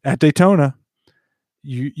at Daytona,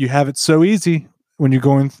 you have it so easy when you're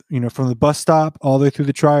going, from the bus stop all the way through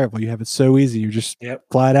the tri-oval. You have it so easy. You're just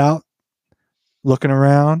flat out looking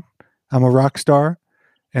around. I'm a rock star,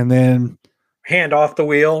 and then hand off the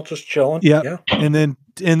wheel, just chilling. Yep. Yeah, and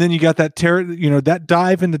then you got that that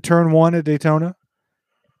dive into turn one at Daytona.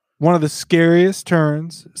 One of the scariest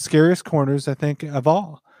corners, I think, of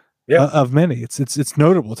all. Yeah, of many. It's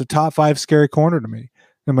notable. It's a top 5 scary corner to me.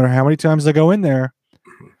 No matter how many times I go in there,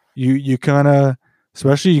 you kind of,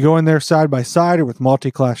 especially you go in there side by side or with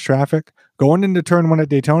multi-class traffic. Going into turn one at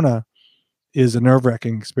Daytona is a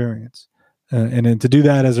nerve-wracking experience. And then to do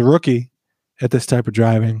that as a rookie at this type of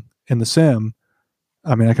driving in the sim,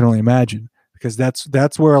 I can only imagine, because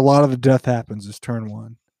that's where a lot of the death happens, is turn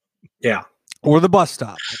one. Yeah. Or the bus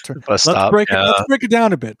stop. Let's break it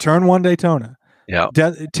down a bit. Turn one Daytona. Yeah.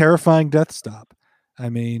 Terrifying death stop.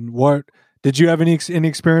 What did you have any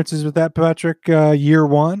experiences with that, Patrick? Year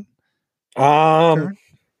one? I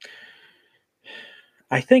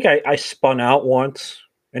think I spun out once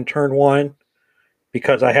in turn one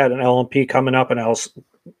because I had an LMP coming up and I was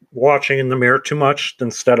watching in the mirror too much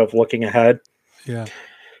instead of looking ahead. Yeah.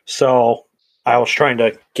 So I was trying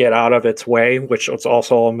to get out of its way, which was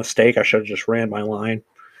also a mistake. I should have just ran my line,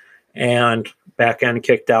 and back end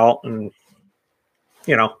kicked out, and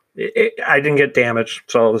I didn't get damaged.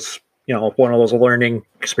 So it was one of those learning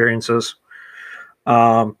experiences.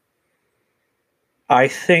 I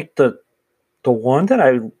think that the one that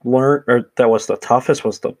I learned, or that was the toughest,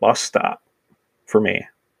 was the bus stop for me.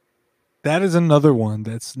 That is another one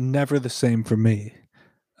that's never the same for me.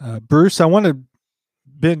 Bruce, I want to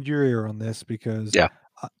bend your ear on this, because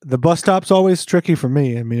the bus stop's always tricky for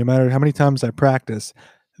me. No matter how many times I practice,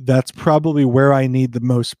 that's probably where I need the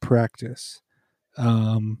most practice.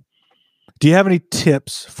 Do you have any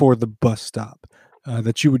tips for the bus stop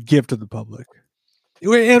that you would give to the public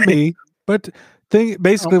and me? But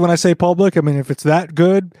basically, when I say public, if it's that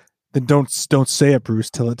good, then don't say it,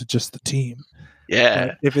 Bruce. Tell it to just the team.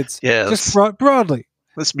 Yeah. If it's just broadly.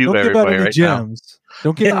 Let's mute everybody right gems. Now.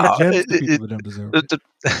 Don't give any gems to people that don't deserve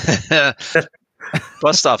it.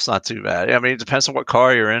 Bus stop's not too bad. It depends on what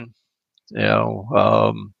car you're in.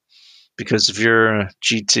 Because if you're a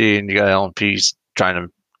GT and you got LMPs trying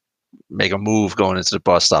to make a move going into the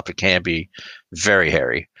bus stop, it can be very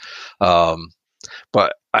hairy.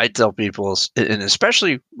 But I tell people, and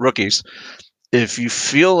especially rookies, if you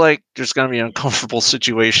feel like there's going to be an uncomfortable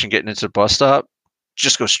situation getting into the bus stop,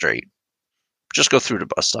 just go straight. Just go through the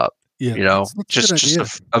bus stop. Yeah,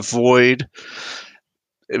 just avoid.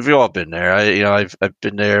 We've all been there. I've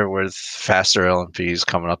been there with faster LMPs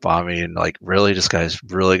coming up on me, and really, this guy's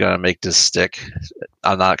really gonna make this stick.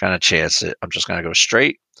 I'm not gonna chance it. I'm just gonna go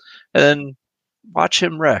straight, and then watch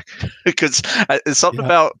him wreck. Because it's something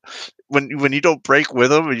about when you don't break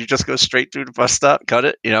with them and you just go straight through the bus stop, cut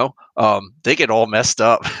it. They get all messed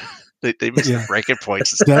up. they miss the breaking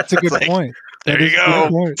points. That's a good point. There you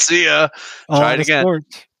go. See ya. Try it again.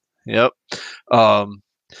 Sports. Yep.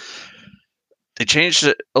 They changed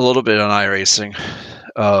it a little bit on iRacing,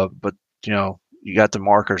 but you got the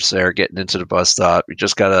markers there getting into the bus stop. You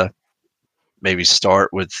just gotta maybe start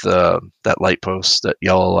with that light post, that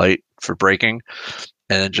yellow light for braking,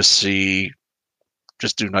 and then just see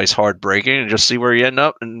just do nice hard braking and just see where you end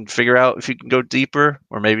up and figure out if you can go deeper,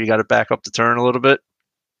 or maybe you got to back up the turn a little bit.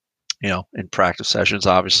 In practice sessions,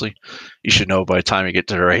 obviously, you should know by the time you get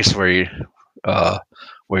to the race where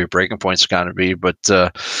your braking points are going to be. But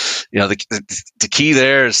the key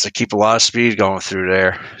there is to keep a lot of speed going through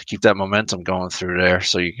there, keep that momentum going through there,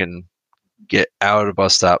 so you can get out of the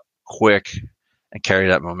bus stop quick and carry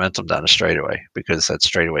that momentum down the straightaway, because that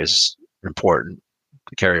straightaway is important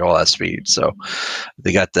to carry all that speed. So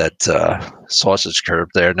they got that sausage curb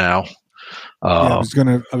there now. I was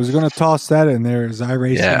gonna toss that in there as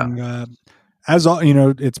iRacing. As all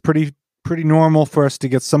it's pretty normal for us to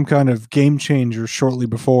get some kind of game changer shortly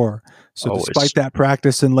before. So despite that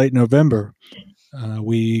practice in late November,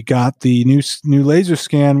 we got the new laser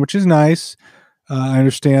scan, which is nice. I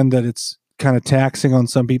understand that it's kind of taxing on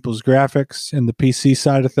some people's graphics and the PC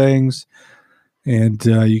side of things, and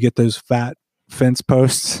you get those fat fence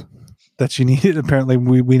posts that you needed. Apparently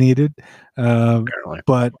we needed,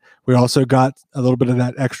 but we also got a little bit of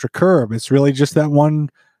that extra curb. It's really just that one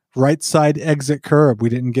right side exit curb. We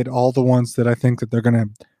didn't get all the ones that I think that they're going to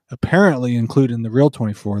apparently include in the real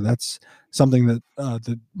 24. That's something that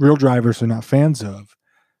the real drivers are not fans of,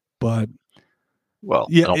 but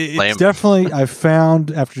it's definitely, I've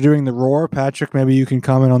found after doing the roar, Patrick, maybe you can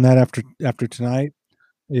comment on that after tonight,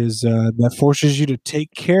 is that forces you to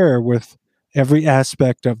take care with every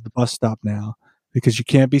aspect of the bus stop now, because you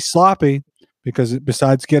can't be sloppy, because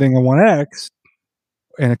besides getting a 1X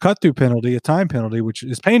and a cut-through penalty, a time penalty, which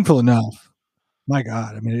is painful enough, my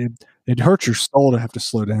God, I mean, it hurts your soul to have to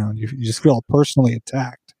slow down. You just feel personally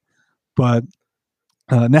attacked. But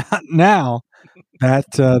now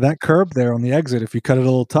that curb there on the exit, if you cut it a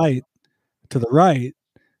little tight to the right,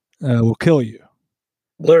 will kill you.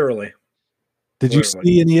 Literally. Did you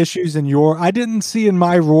see any issues in your? I didn't see in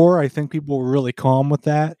my roar. I think people were really calm with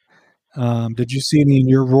that. Did you see any in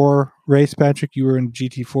your roar race, Patrick? You were in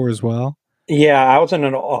GT4 as well. Yeah, I was in a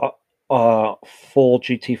full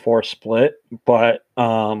GT4 split, but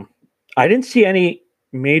I didn't see any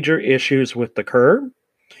major issues with the curb.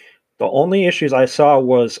 The only issues I saw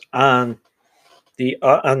was on the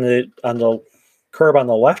curb on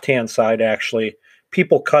the left-hand side. Actually,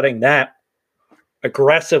 people cutting that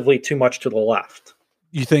aggressively too much to the left.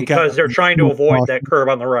 You think because they're trying to avoid that curb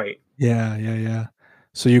on the right? Yeah.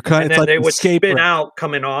 So you cut, and then they would spin out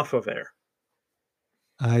coming off of there.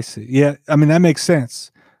 I see. Yeah, I mean that makes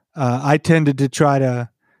sense. I tended to try to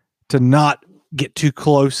not get too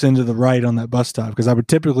close into the right on that bus stop, because I would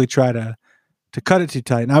typically try to cut it too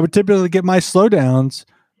tight, and I would typically get my slowdowns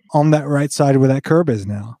on that right side where that curb is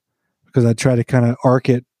now, because I try to kind of arc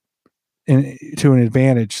it to an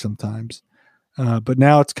advantage sometimes. But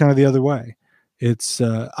now it's kind of the other way. It's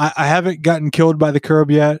I haven't gotten killed by the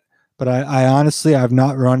curb yet, but I honestly, I've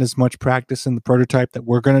not run as much practice in the prototype that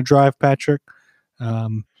we're going to drive, Patrick.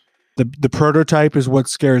 The prototype is what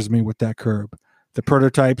scares me with that curb. The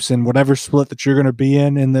prototypes in whatever split that you're going to be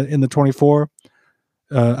in the 24,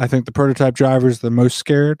 I think the prototype driver is the most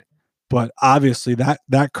scared. But obviously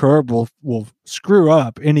that curb will screw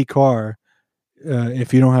up any car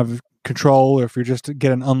if you don't have control, or if you're just to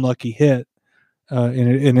get an unlucky hit,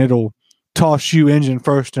 and it'll toss you engine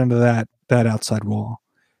first into that outside wall,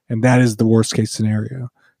 and that is the worst case scenario,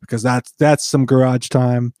 because that's some garage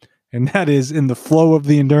time, and that is in the flow of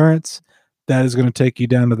the endurance. That is going to take you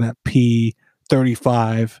down to that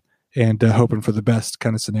P35 and hoping for the best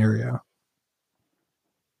kind of scenario.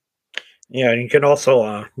 Yeah, and you can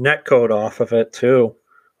also net code off of it too.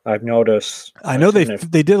 I've noticed. I know they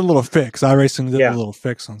did a little fix. iRacing did a little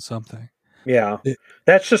fix on something. Yeah,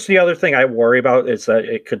 that's just the other thing I worry about, is that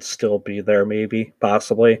it could still be there, maybe,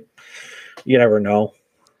 possibly. You never know.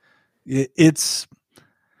 It's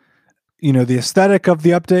the aesthetic of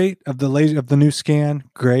the update of the new scan,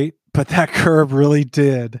 great, but that curb really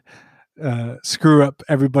did screw up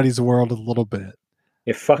everybody's world a little bit.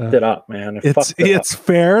 It fucked it up, man. It's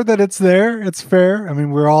fair that it's there. It's fair. I mean,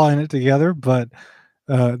 we're all in it together, but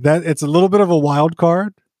that it's a little bit of a wild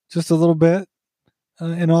card, just a little bit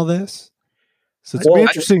in all this. So it's be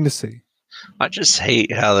interesting to see. I just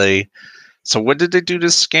hate how they. So when did they do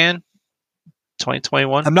this scan?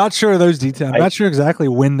 2021. I'm not sure of those details. I'm not sure exactly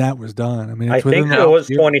when that was done. I mean, I think it was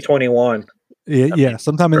 2021. Yeah,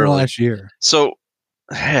 sometime in the last year. So,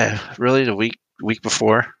 really, the week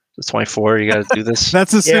before the 24, you got to do this.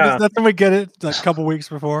 That's when we get it. Like a couple weeks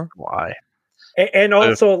before. Why? And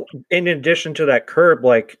also, in addition to that curb,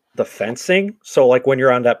 like the fencing. So, like when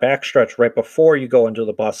you're on that backstretch right before you go into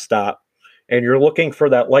the bus stop, and you're looking for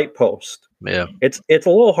that light post. Yeah, it's a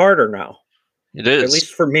little harder now. It is, at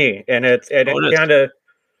least for me, and it kind of.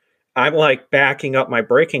 I'm like backing up my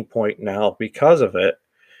breaking point now because of it.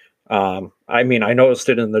 I mean, I noticed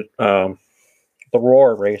it in the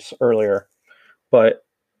Roar race earlier, but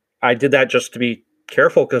I did that just to be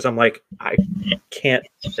careful because I'm like, I can't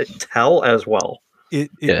tell as well. It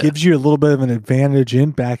gives you a little bit of an advantage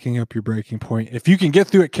in backing up your breaking point. If you can get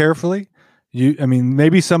through it carefully,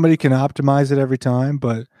 maybe somebody can optimize it every time,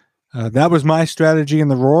 but that was my strategy in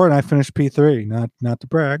the Roar, and I finished P3. Not to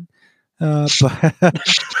brag,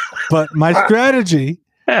 but my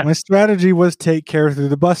strategy was take care through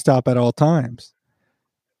the bus stop at all times.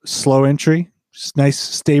 Slow entry, nice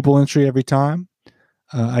stable entry every time.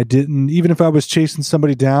 I didn't, even if I was chasing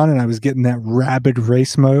somebody down and I was getting that rabid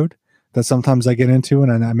race mode that sometimes I get into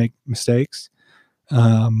and I make mistakes.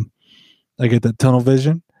 I get that tunnel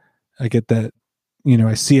vision. I get that,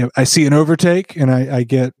 I see an overtake and I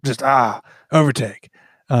get just overtake.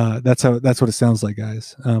 That's what it sounds like,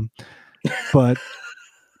 guys. But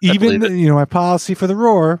even my policy for the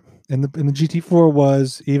Roar in the GT4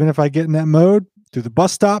 was, even if I get in that mode, through the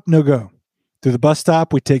bus stop, no go. Through the bus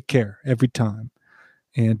stop, we take care every time,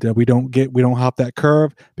 and we don't hop that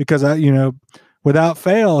curve, because without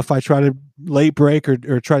fail, if I try to late break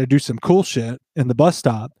or try to do some cool shit in the bus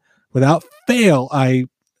stop, without fail,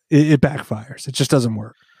 it backfires. It just doesn't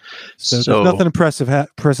work. So there's nothing impressive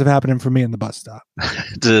happening for me in the bus stop.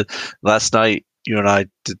 Last night, you and I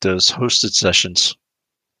did those hosted sessions,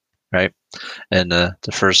 right? And the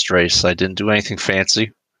first race, I didn't do anything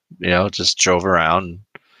fancy, just drove around.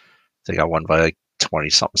 I think I won by like 20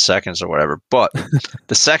 something seconds or whatever. But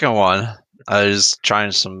the second one, I was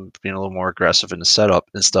trying being a little more aggressive in the setup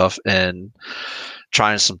and stuff, and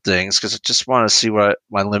trying some things because I just want to see what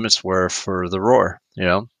my limits were for the Roar,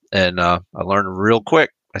 and I learned real quick.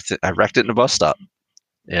 I wrecked it in the bus stop.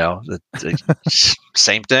 The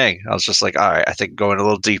same thing. I was just like, all right, I think going a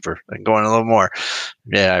little deeper and going a little more.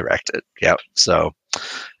 Yeah, I wrecked it. Yep. So,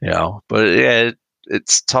 but yeah,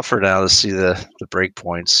 it's tougher now to see the break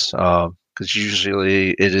points because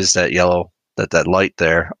usually it is that yellow, that light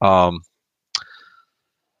there. And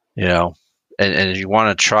you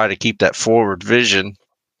want to try to keep that forward vision.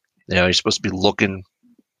 You're supposed to be looking,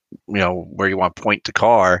 where you want to point the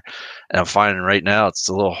car, and I'm finding right now it's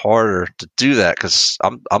a little harder to do that because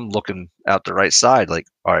I'm looking out the right side, like,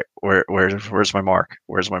 all right, where's my mark?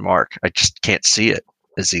 Where's my mark? I just can't see it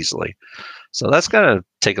as easily. So that's gonna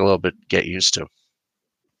take a little bit to get used to.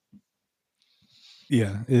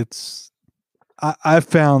 Yeah, I've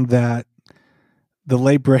found that the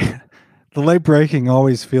late braking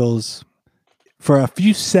always feels, for a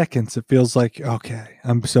few seconds, it feels like, okay,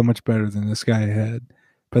 I'm so much better than this guy ahead.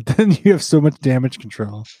 But then you have so much damage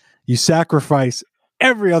control. You sacrifice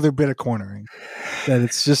every other bit of cornering that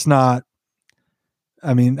it's just not.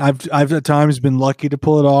 I mean, I've at times been lucky to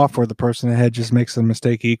pull it off, or the person ahead just makes a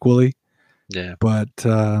mistake equally. Yeah. But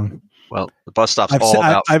well, the bus stop's all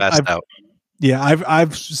about fast out. Yeah,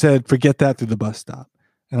 I've said forget that through the bus stop,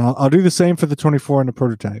 and I'll do the same for the 24 and the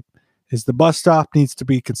prototype. Is the bus stop needs to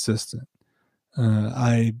be consistent.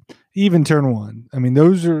 I even turn one. I mean,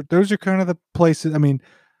 those are kind of the places. I mean,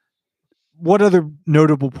 what other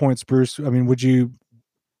notable points, Bruce? I mean, would you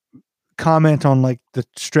comment on like the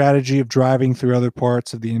strategy of driving through other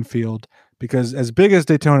parts of the infield? Because as big as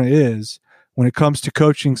Daytona is, when it comes to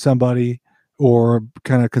coaching somebody or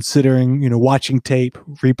kind of considering, watching tape,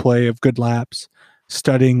 replay of good laps,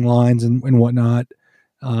 studying lines and whatnot,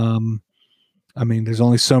 I mean, there's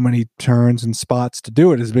only so many turns and spots to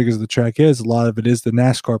do it. As big as the track is, a lot of it is the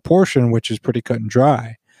NASCAR portion, which is pretty cut and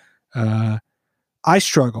dry. I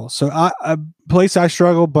struggle. So a place I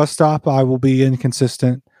struggle, bus stop, I will be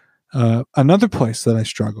inconsistent. Another place that I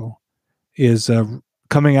struggle is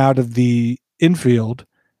coming out of the infield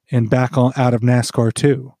and back out of NASCAR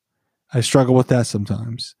 2. I struggle with that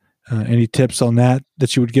sometimes. Any tips on that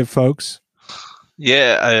you would give folks?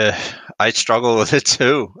 Yeah, I struggle with it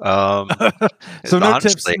too. So no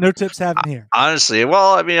tips happening here. Honestly,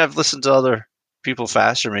 well, I mean, I've listened to other people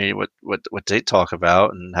faster me what they talk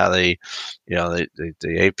about and how they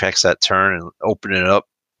they apex that turn and open it up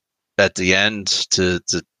at the end to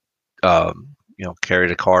carry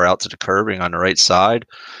the car out to the curbing on the right side,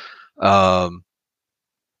 and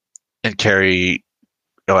carry,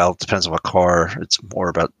 well, it depends on what car. It's more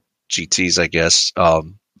about GTs, I guess.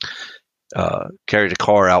 Carry the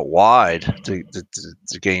car out wide to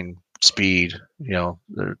gain speed,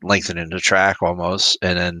 they're lengthening the track almost,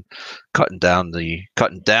 and then cutting down the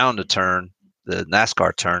turn, the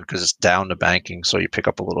NASCAR turn, because it's down the banking, so you pick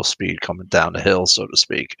up a little speed coming down the hill, so to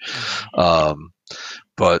speak.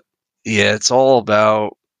 But yeah, it's all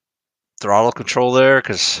about throttle control there,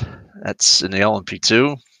 because that's in the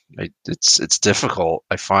LMP2. It's difficult.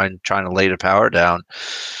 I find trying to lay the power down.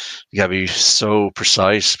 You gotta be so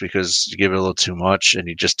precise because you give it a little too much, and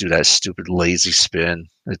you just do that stupid lazy spin.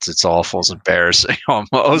 It's awful. It's embarrassing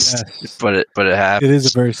almost, Yes. but it happens. It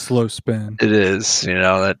is a very slow spin. It is.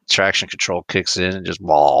 That traction control kicks in and just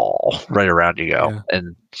ball right around you go,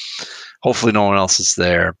 and hopefully no one else is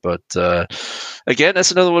there. But again,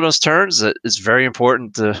 that's another one of those turns that is very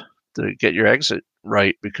important to get your exit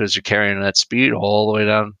right because you're carrying that speed all the way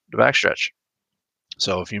down the backstretch.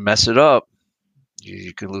 So if you mess it up,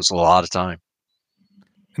 you can lose a lot of time.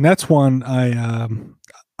 And that's one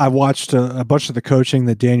I watched a bunch of the coaching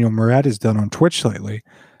that Daniel Murat has done on Twitch lately,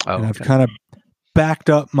 and I've kind of backed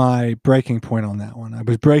up my breaking point on that one. I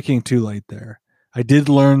was breaking too late there. I did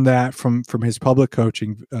learn that from his public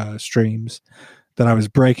coaching streams that I was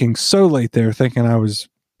breaking so late there, thinking I was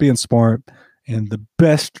being smart, and the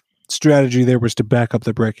best strategy there was to back up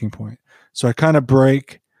the breaking point. So I kind of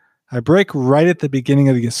break right at the beginning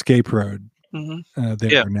of the escape road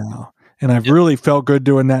now, and I've really felt good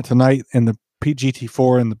doing that tonight in the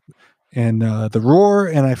GT4 and the Roar,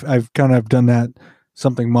 and I've kind of done that,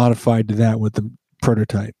 something modified to that with the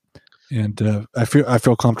prototype, and I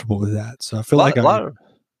feel comfortable with that. So I feel a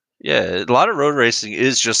lot of road racing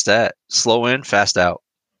is just that: slow in, fast out,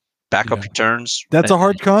 back up your turns. That's a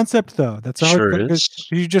hard concept, though. That's a hard is.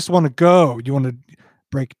 You just want to go. You want to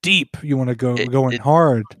break deep. You want to go in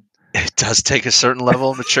hard. It does take a certain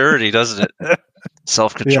level of maturity, doesn't it?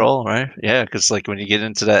 Self-control, right? Yeah, because like when you get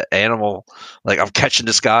into that animal, like I'm catching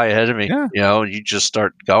this guy ahead of me, you just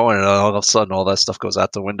start going, and all of a sudden, all that stuff goes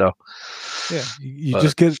out the window. Yeah,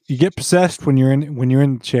 you get possessed when you're in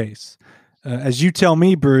the chase. As you tell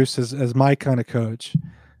me, Bruce, as my kind of coach,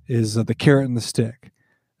 is the carrot and the stick.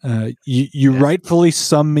 You rightfully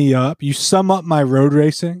sum me up. You sum up my road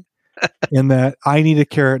racing in that I need a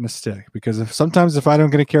carrot and a stick, because sometimes if I don't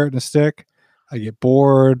get a carrot and a stick, I get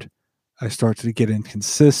bored. I start to get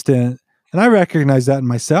inconsistent, and I recognize that in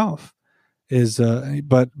myself.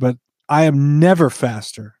 But I am never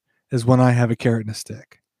faster as when I have a carrot and a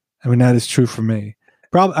stick. I mean, that is true for me.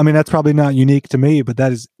 That's probably not unique to me, but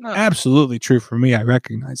that is absolutely true for me. I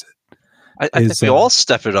recognize it. I think we all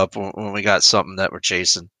step it up when we got something that we're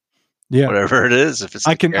chasing. Yeah, whatever it is. If it's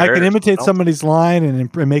I can imitate somebody's line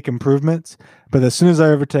and make improvements, but as soon as I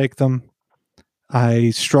overtake them,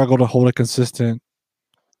 I struggle to hold a consistent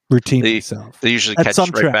routine myself. They usually catch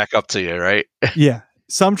right back up to you, right? Yeah,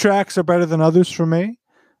 some tracks are better than others for me.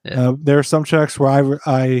 Yeah. There are some tracks where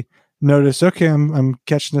I notice, okay, I'm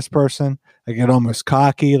catching this person. I get almost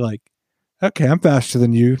cocky, like, okay, I'm faster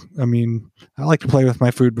than you. I mean, I like to play with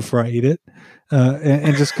my food before I eat it,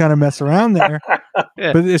 and just kind of mess around there.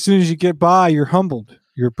 Yeah. But as soon as you get by, you're humbled.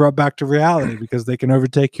 You're brought back to reality because they can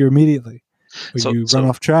overtake you immediately when you run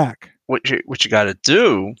off track. What you got to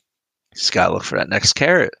do, you just got to look for that next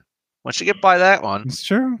carrot. Once you get by that one, it's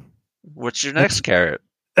true. What's your next carrot?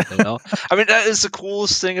 I mean, that is the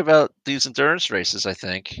coolest thing about these endurance races. I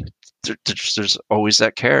think there's always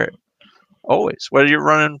that carrot. Always, whether you're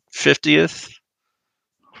running 50th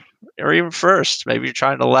or even first, maybe you're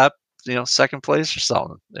trying to lap, second place or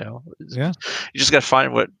something. You just got to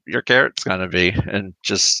find what your carrot's going to be and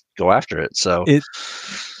just go after it. So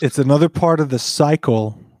it's another part of the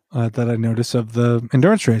cycle that I notice of the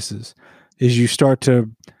endurance races is you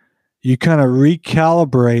kind of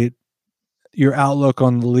recalibrate your outlook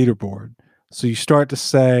on the leaderboard. So you start to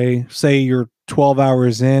say you're 12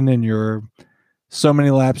 hours in and you're so many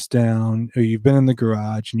laps down, or you've been in the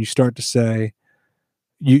garage, and you start to say,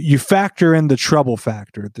 you factor in the trouble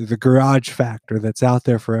factor, the garage factor that's out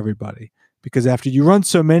there for everybody. Because after you run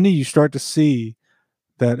so many, you start to see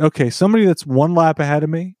that, okay, somebody that's one lap ahead of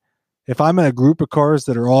me, if I'm in a group of cars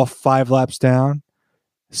that are all 5 laps down,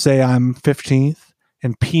 say I'm 15th,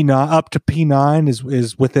 and P9 up to P9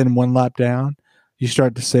 is within 1 lap down, you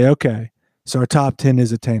start to say, okay, so our top 10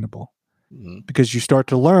 is attainable. Mm-hmm. Because you start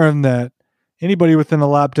to learn that anybody within a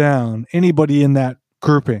lap down, anybody in that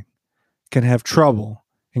grouping can have trouble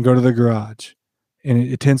and go to the garage. And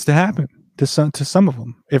it tends to happen to some of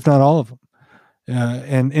them, if not all of them.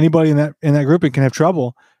 And anybody in that grouping can have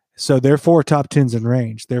trouble. So therefore, top 10's in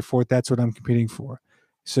range. Therefore, that's what I'm competing for.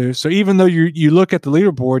 So even though you look at the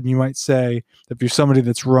leaderboard and you might say, if you're somebody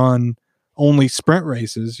that's run only sprint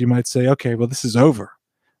races, you might say, okay, well, this is over.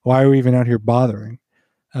 Why are we even out here bothering?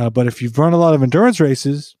 But if you've run a lot of endurance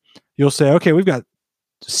races, you'll say, okay, we've got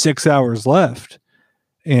 6 hours left,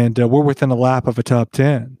 and we're within a lap of a top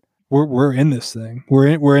 10. We're in this thing.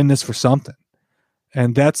 We're in this for something,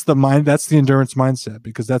 and that's the endurance mindset,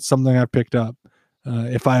 because that's something I picked up.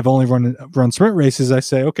 If I've only run sprint races, I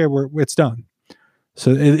say, okay, it's done.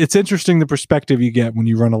 So it's interesting the perspective you get when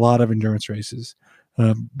you run a lot of endurance races.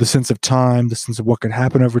 The sense of time, the sense of what could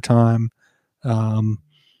happen over time. Don't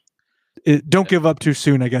give up too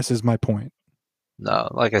soon, I guess, is my point. No,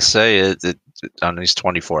 like I say, on these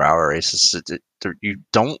 24-hour races, you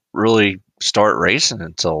don't really start racing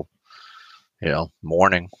until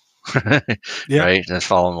morning, Yeah. right? And the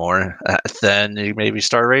following morning, then you maybe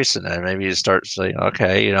start racing, and maybe you start saying,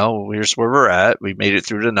 okay, here's where we're at. We made it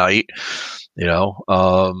through the night,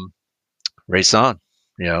 race on.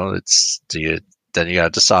 Then you got to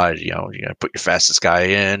decide, you got to put your fastest guy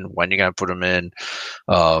in, when you got to put him in,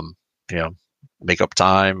 make up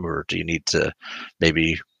time, or do you need to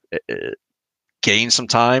maybe gain some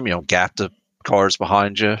time, gap the cars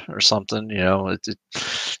behind you or something,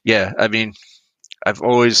 yeah, I mean, I've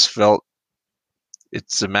always felt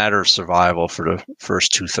it's a matter of survival for the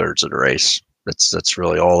first 2/3 of the race. That's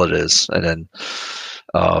really all it is. And then,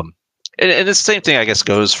 and the same thing, I guess,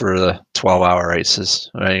 goes for the 12-hour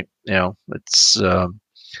races, right? It's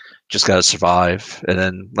just got to survive and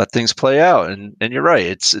then let things play out. And you're right.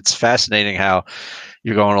 It's fascinating how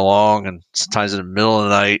you're going along, and sometimes in the middle of the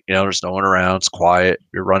night, there's no one around. It's quiet.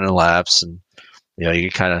 You're running laps, and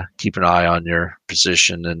you kind of keep an eye on your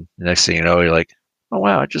position. And the next thing you know, you're like, oh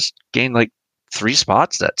wow, I just gained like 3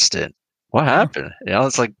 spots that stint. What happened?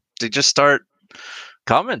 It's like they just start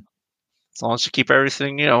coming. As long as you keep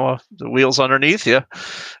everything, the wheels underneath you,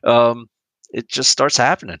 it just starts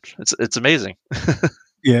happening. It's amazing.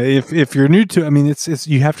 Yeah, if you're new to, I mean, it's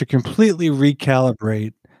you have to completely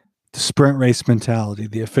recalibrate the sprint race mentality,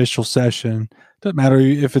 the official session. Doesn't matter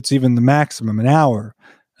if it's even the maximum, an hour.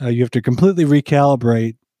 You have to completely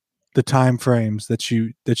recalibrate the time frames that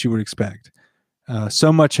you would expect.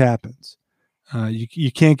 So much happens.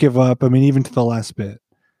 You can't give up. I mean, even to the last bit.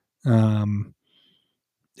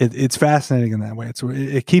 It's fascinating in that way.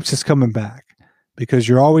 It keeps us coming back because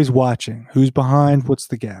you're always watching who's behind, what's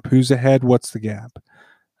the gap, who's ahead, what's the gap.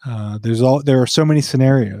 There are so many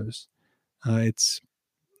scenarios. It's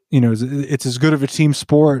as good of a team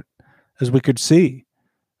sport as we could see,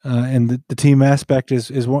 and the team aspect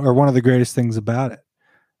is one of the greatest things about it.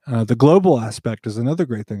 The global aspect is another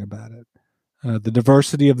great thing about it. The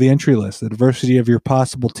diversity of the entry list, the diversity of your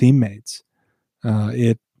possible teammates.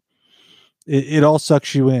 It all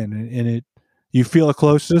sucks you in, and you feel a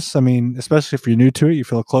closeness. I mean, especially if you're new to it, you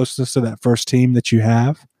feel a closeness to that first team that you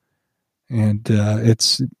have, and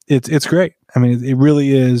it's great. I mean, it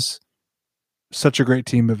really is such a great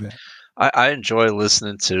team event. I enjoy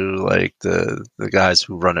listening to like the guys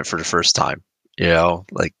who run it for the first time,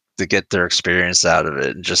 like to get their experience out of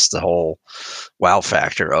it and just the whole wow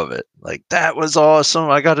factor of it. Like, that was awesome.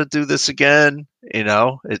 I got to do this again.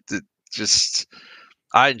 It just,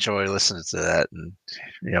 I enjoy listening to that and,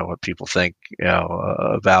 what people think,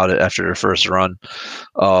 about it after their first run.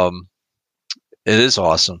 It is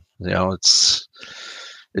awesome. It's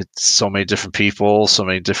so many different people, so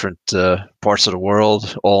many different parts of the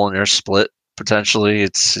world, all in their split potentially.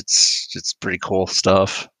 It's pretty cool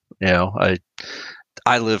stuff.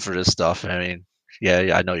 I live for this stuff. I mean,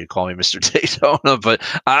 yeah, I know you call me Mr. Daytona, but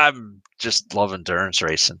I'm just love endurance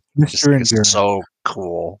racing. Just think it's so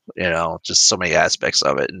cool, just so many aspects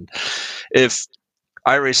of it. And if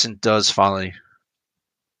iRacing does finally,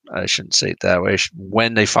 I shouldn't say it that way,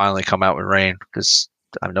 when they finally come out with rain, because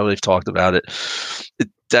I know they've talked about it,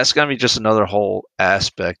 that's going to be just another whole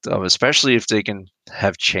aspect of it, especially if they can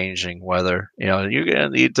have changing weather. You're going to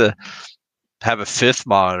need to have a 5th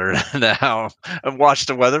monitor now and watch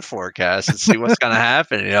the weather forecast and see what's going to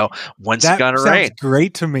happen. When's it going to rain? Sounds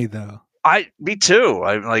great to me, though. Me too.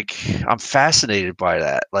 I'm fascinated by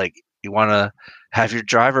that. Like, you want to have your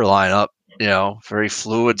driver line up, very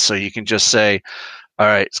fluid, so you can just say, all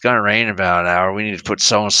right, it's going to rain in about an hour. We need to put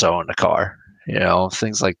so-and-so in the car,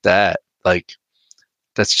 things like that. Like,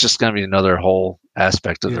 that's just going to be another whole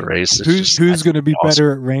aspect of the race. Who's going to be awesome.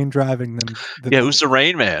 Better at rain driving than who's the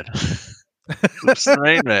rain man? Who's the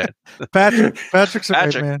rain man? Patrick's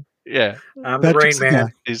the rain man. Yeah, I'm the rain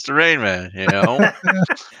man. He's the rain man.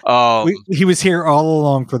 He was here all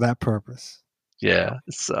along for that purpose. Yeah.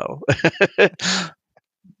 So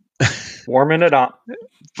warming it up,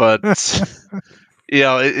 but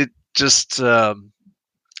it just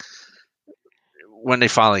when they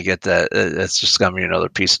finally get that, it's just gonna be another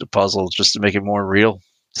piece of the puzzle just to make it more real.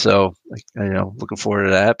 So, looking forward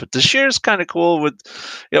to that. But this year is kind of cool. With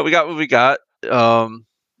we got what we got.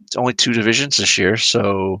 It's only 2 divisions this year,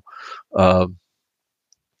 so if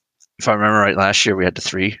I remember right, last year we had the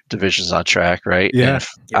 3 divisions on track, right? Yeah.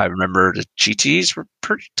 I remember the GTs were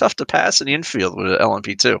pretty tough to pass in the infield with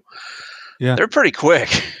LMP2. Yeah, they're pretty quick.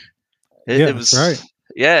 It was right.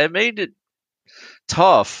 Yeah, it made it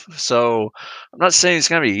tough. So I'm not saying it's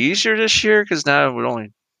going to be easier this year because now we're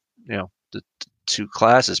only, the two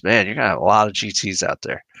classes. Man, you're going to have a lot of GTs out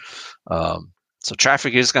there. So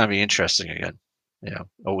traffic is going to be interesting again.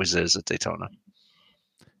 Always is at Daytona.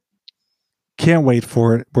 Can't wait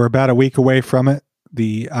for it. We're about a week away from it.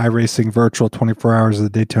 The iRacing virtual 24 hours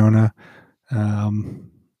of Daytona.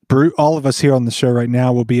 All of us here on the show right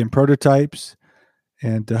now will be in prototypes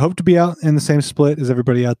and hope to be out in the same split as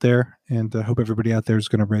everybody out there. And hope everybody out there is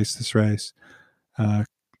going to race this race.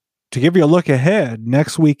 To give you a look ahead,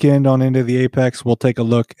 next weekend on Into the Apex, we'll take a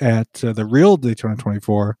look at the real Daytona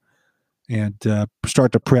 24 and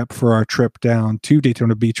start to prep for our trip down to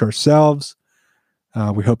Daytona Beach ourselves.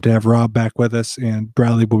 We hope to have Rob back with us, and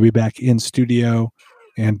Bradley will be back in studio.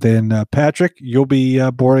 And then, Patrick, you'll be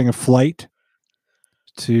boarding a flight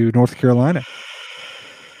to North Carolina.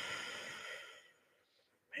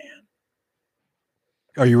 Man.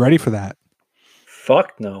 Are you ready for that?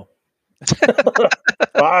 Fuck no.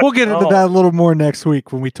 We'll get into that a little more next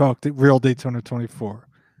week when we talk to real Daytona 24.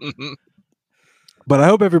 But I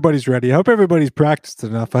hope everybody's ready. I hope everybody's practiced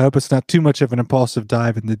enough. I hope it's not too much of an impulsive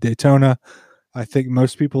dive into Daytona. I think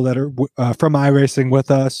most people that are from iRacing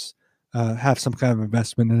with us have some kind of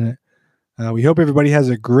investment in it. We hope everybody has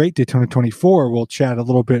a great Daytona 24. We'll chat a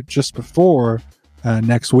little bit just before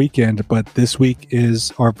next weekend, but this week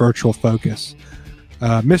is our virtual focus.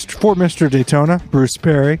 Mr. Daytona, Bruce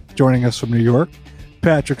Perry, joining us from New York,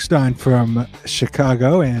 Patrick Stein from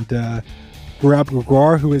Chicago, and Rob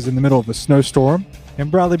Gregoire, who is in the middle of a snowstorm, and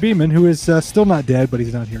Bradley Beeman, who is still not dead, but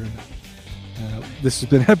he's not here tonight. This has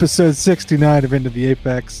been episode 69 of Into the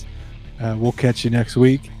Apex. We'll catch you next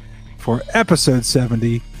week for episode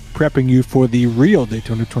 70, prepping you for the real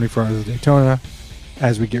Daytona 24 Hours of Daytona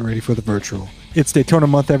as we get ready for the virtual. It's Daytona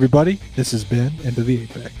month, everybody. This has been Into the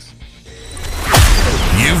Apex.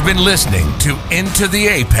 You've been listening to Into the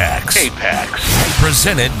Apex.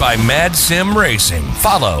 Presented by Mad Sim Racing.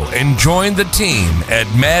 Follow and join the team at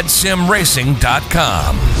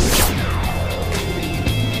madsimracing.com.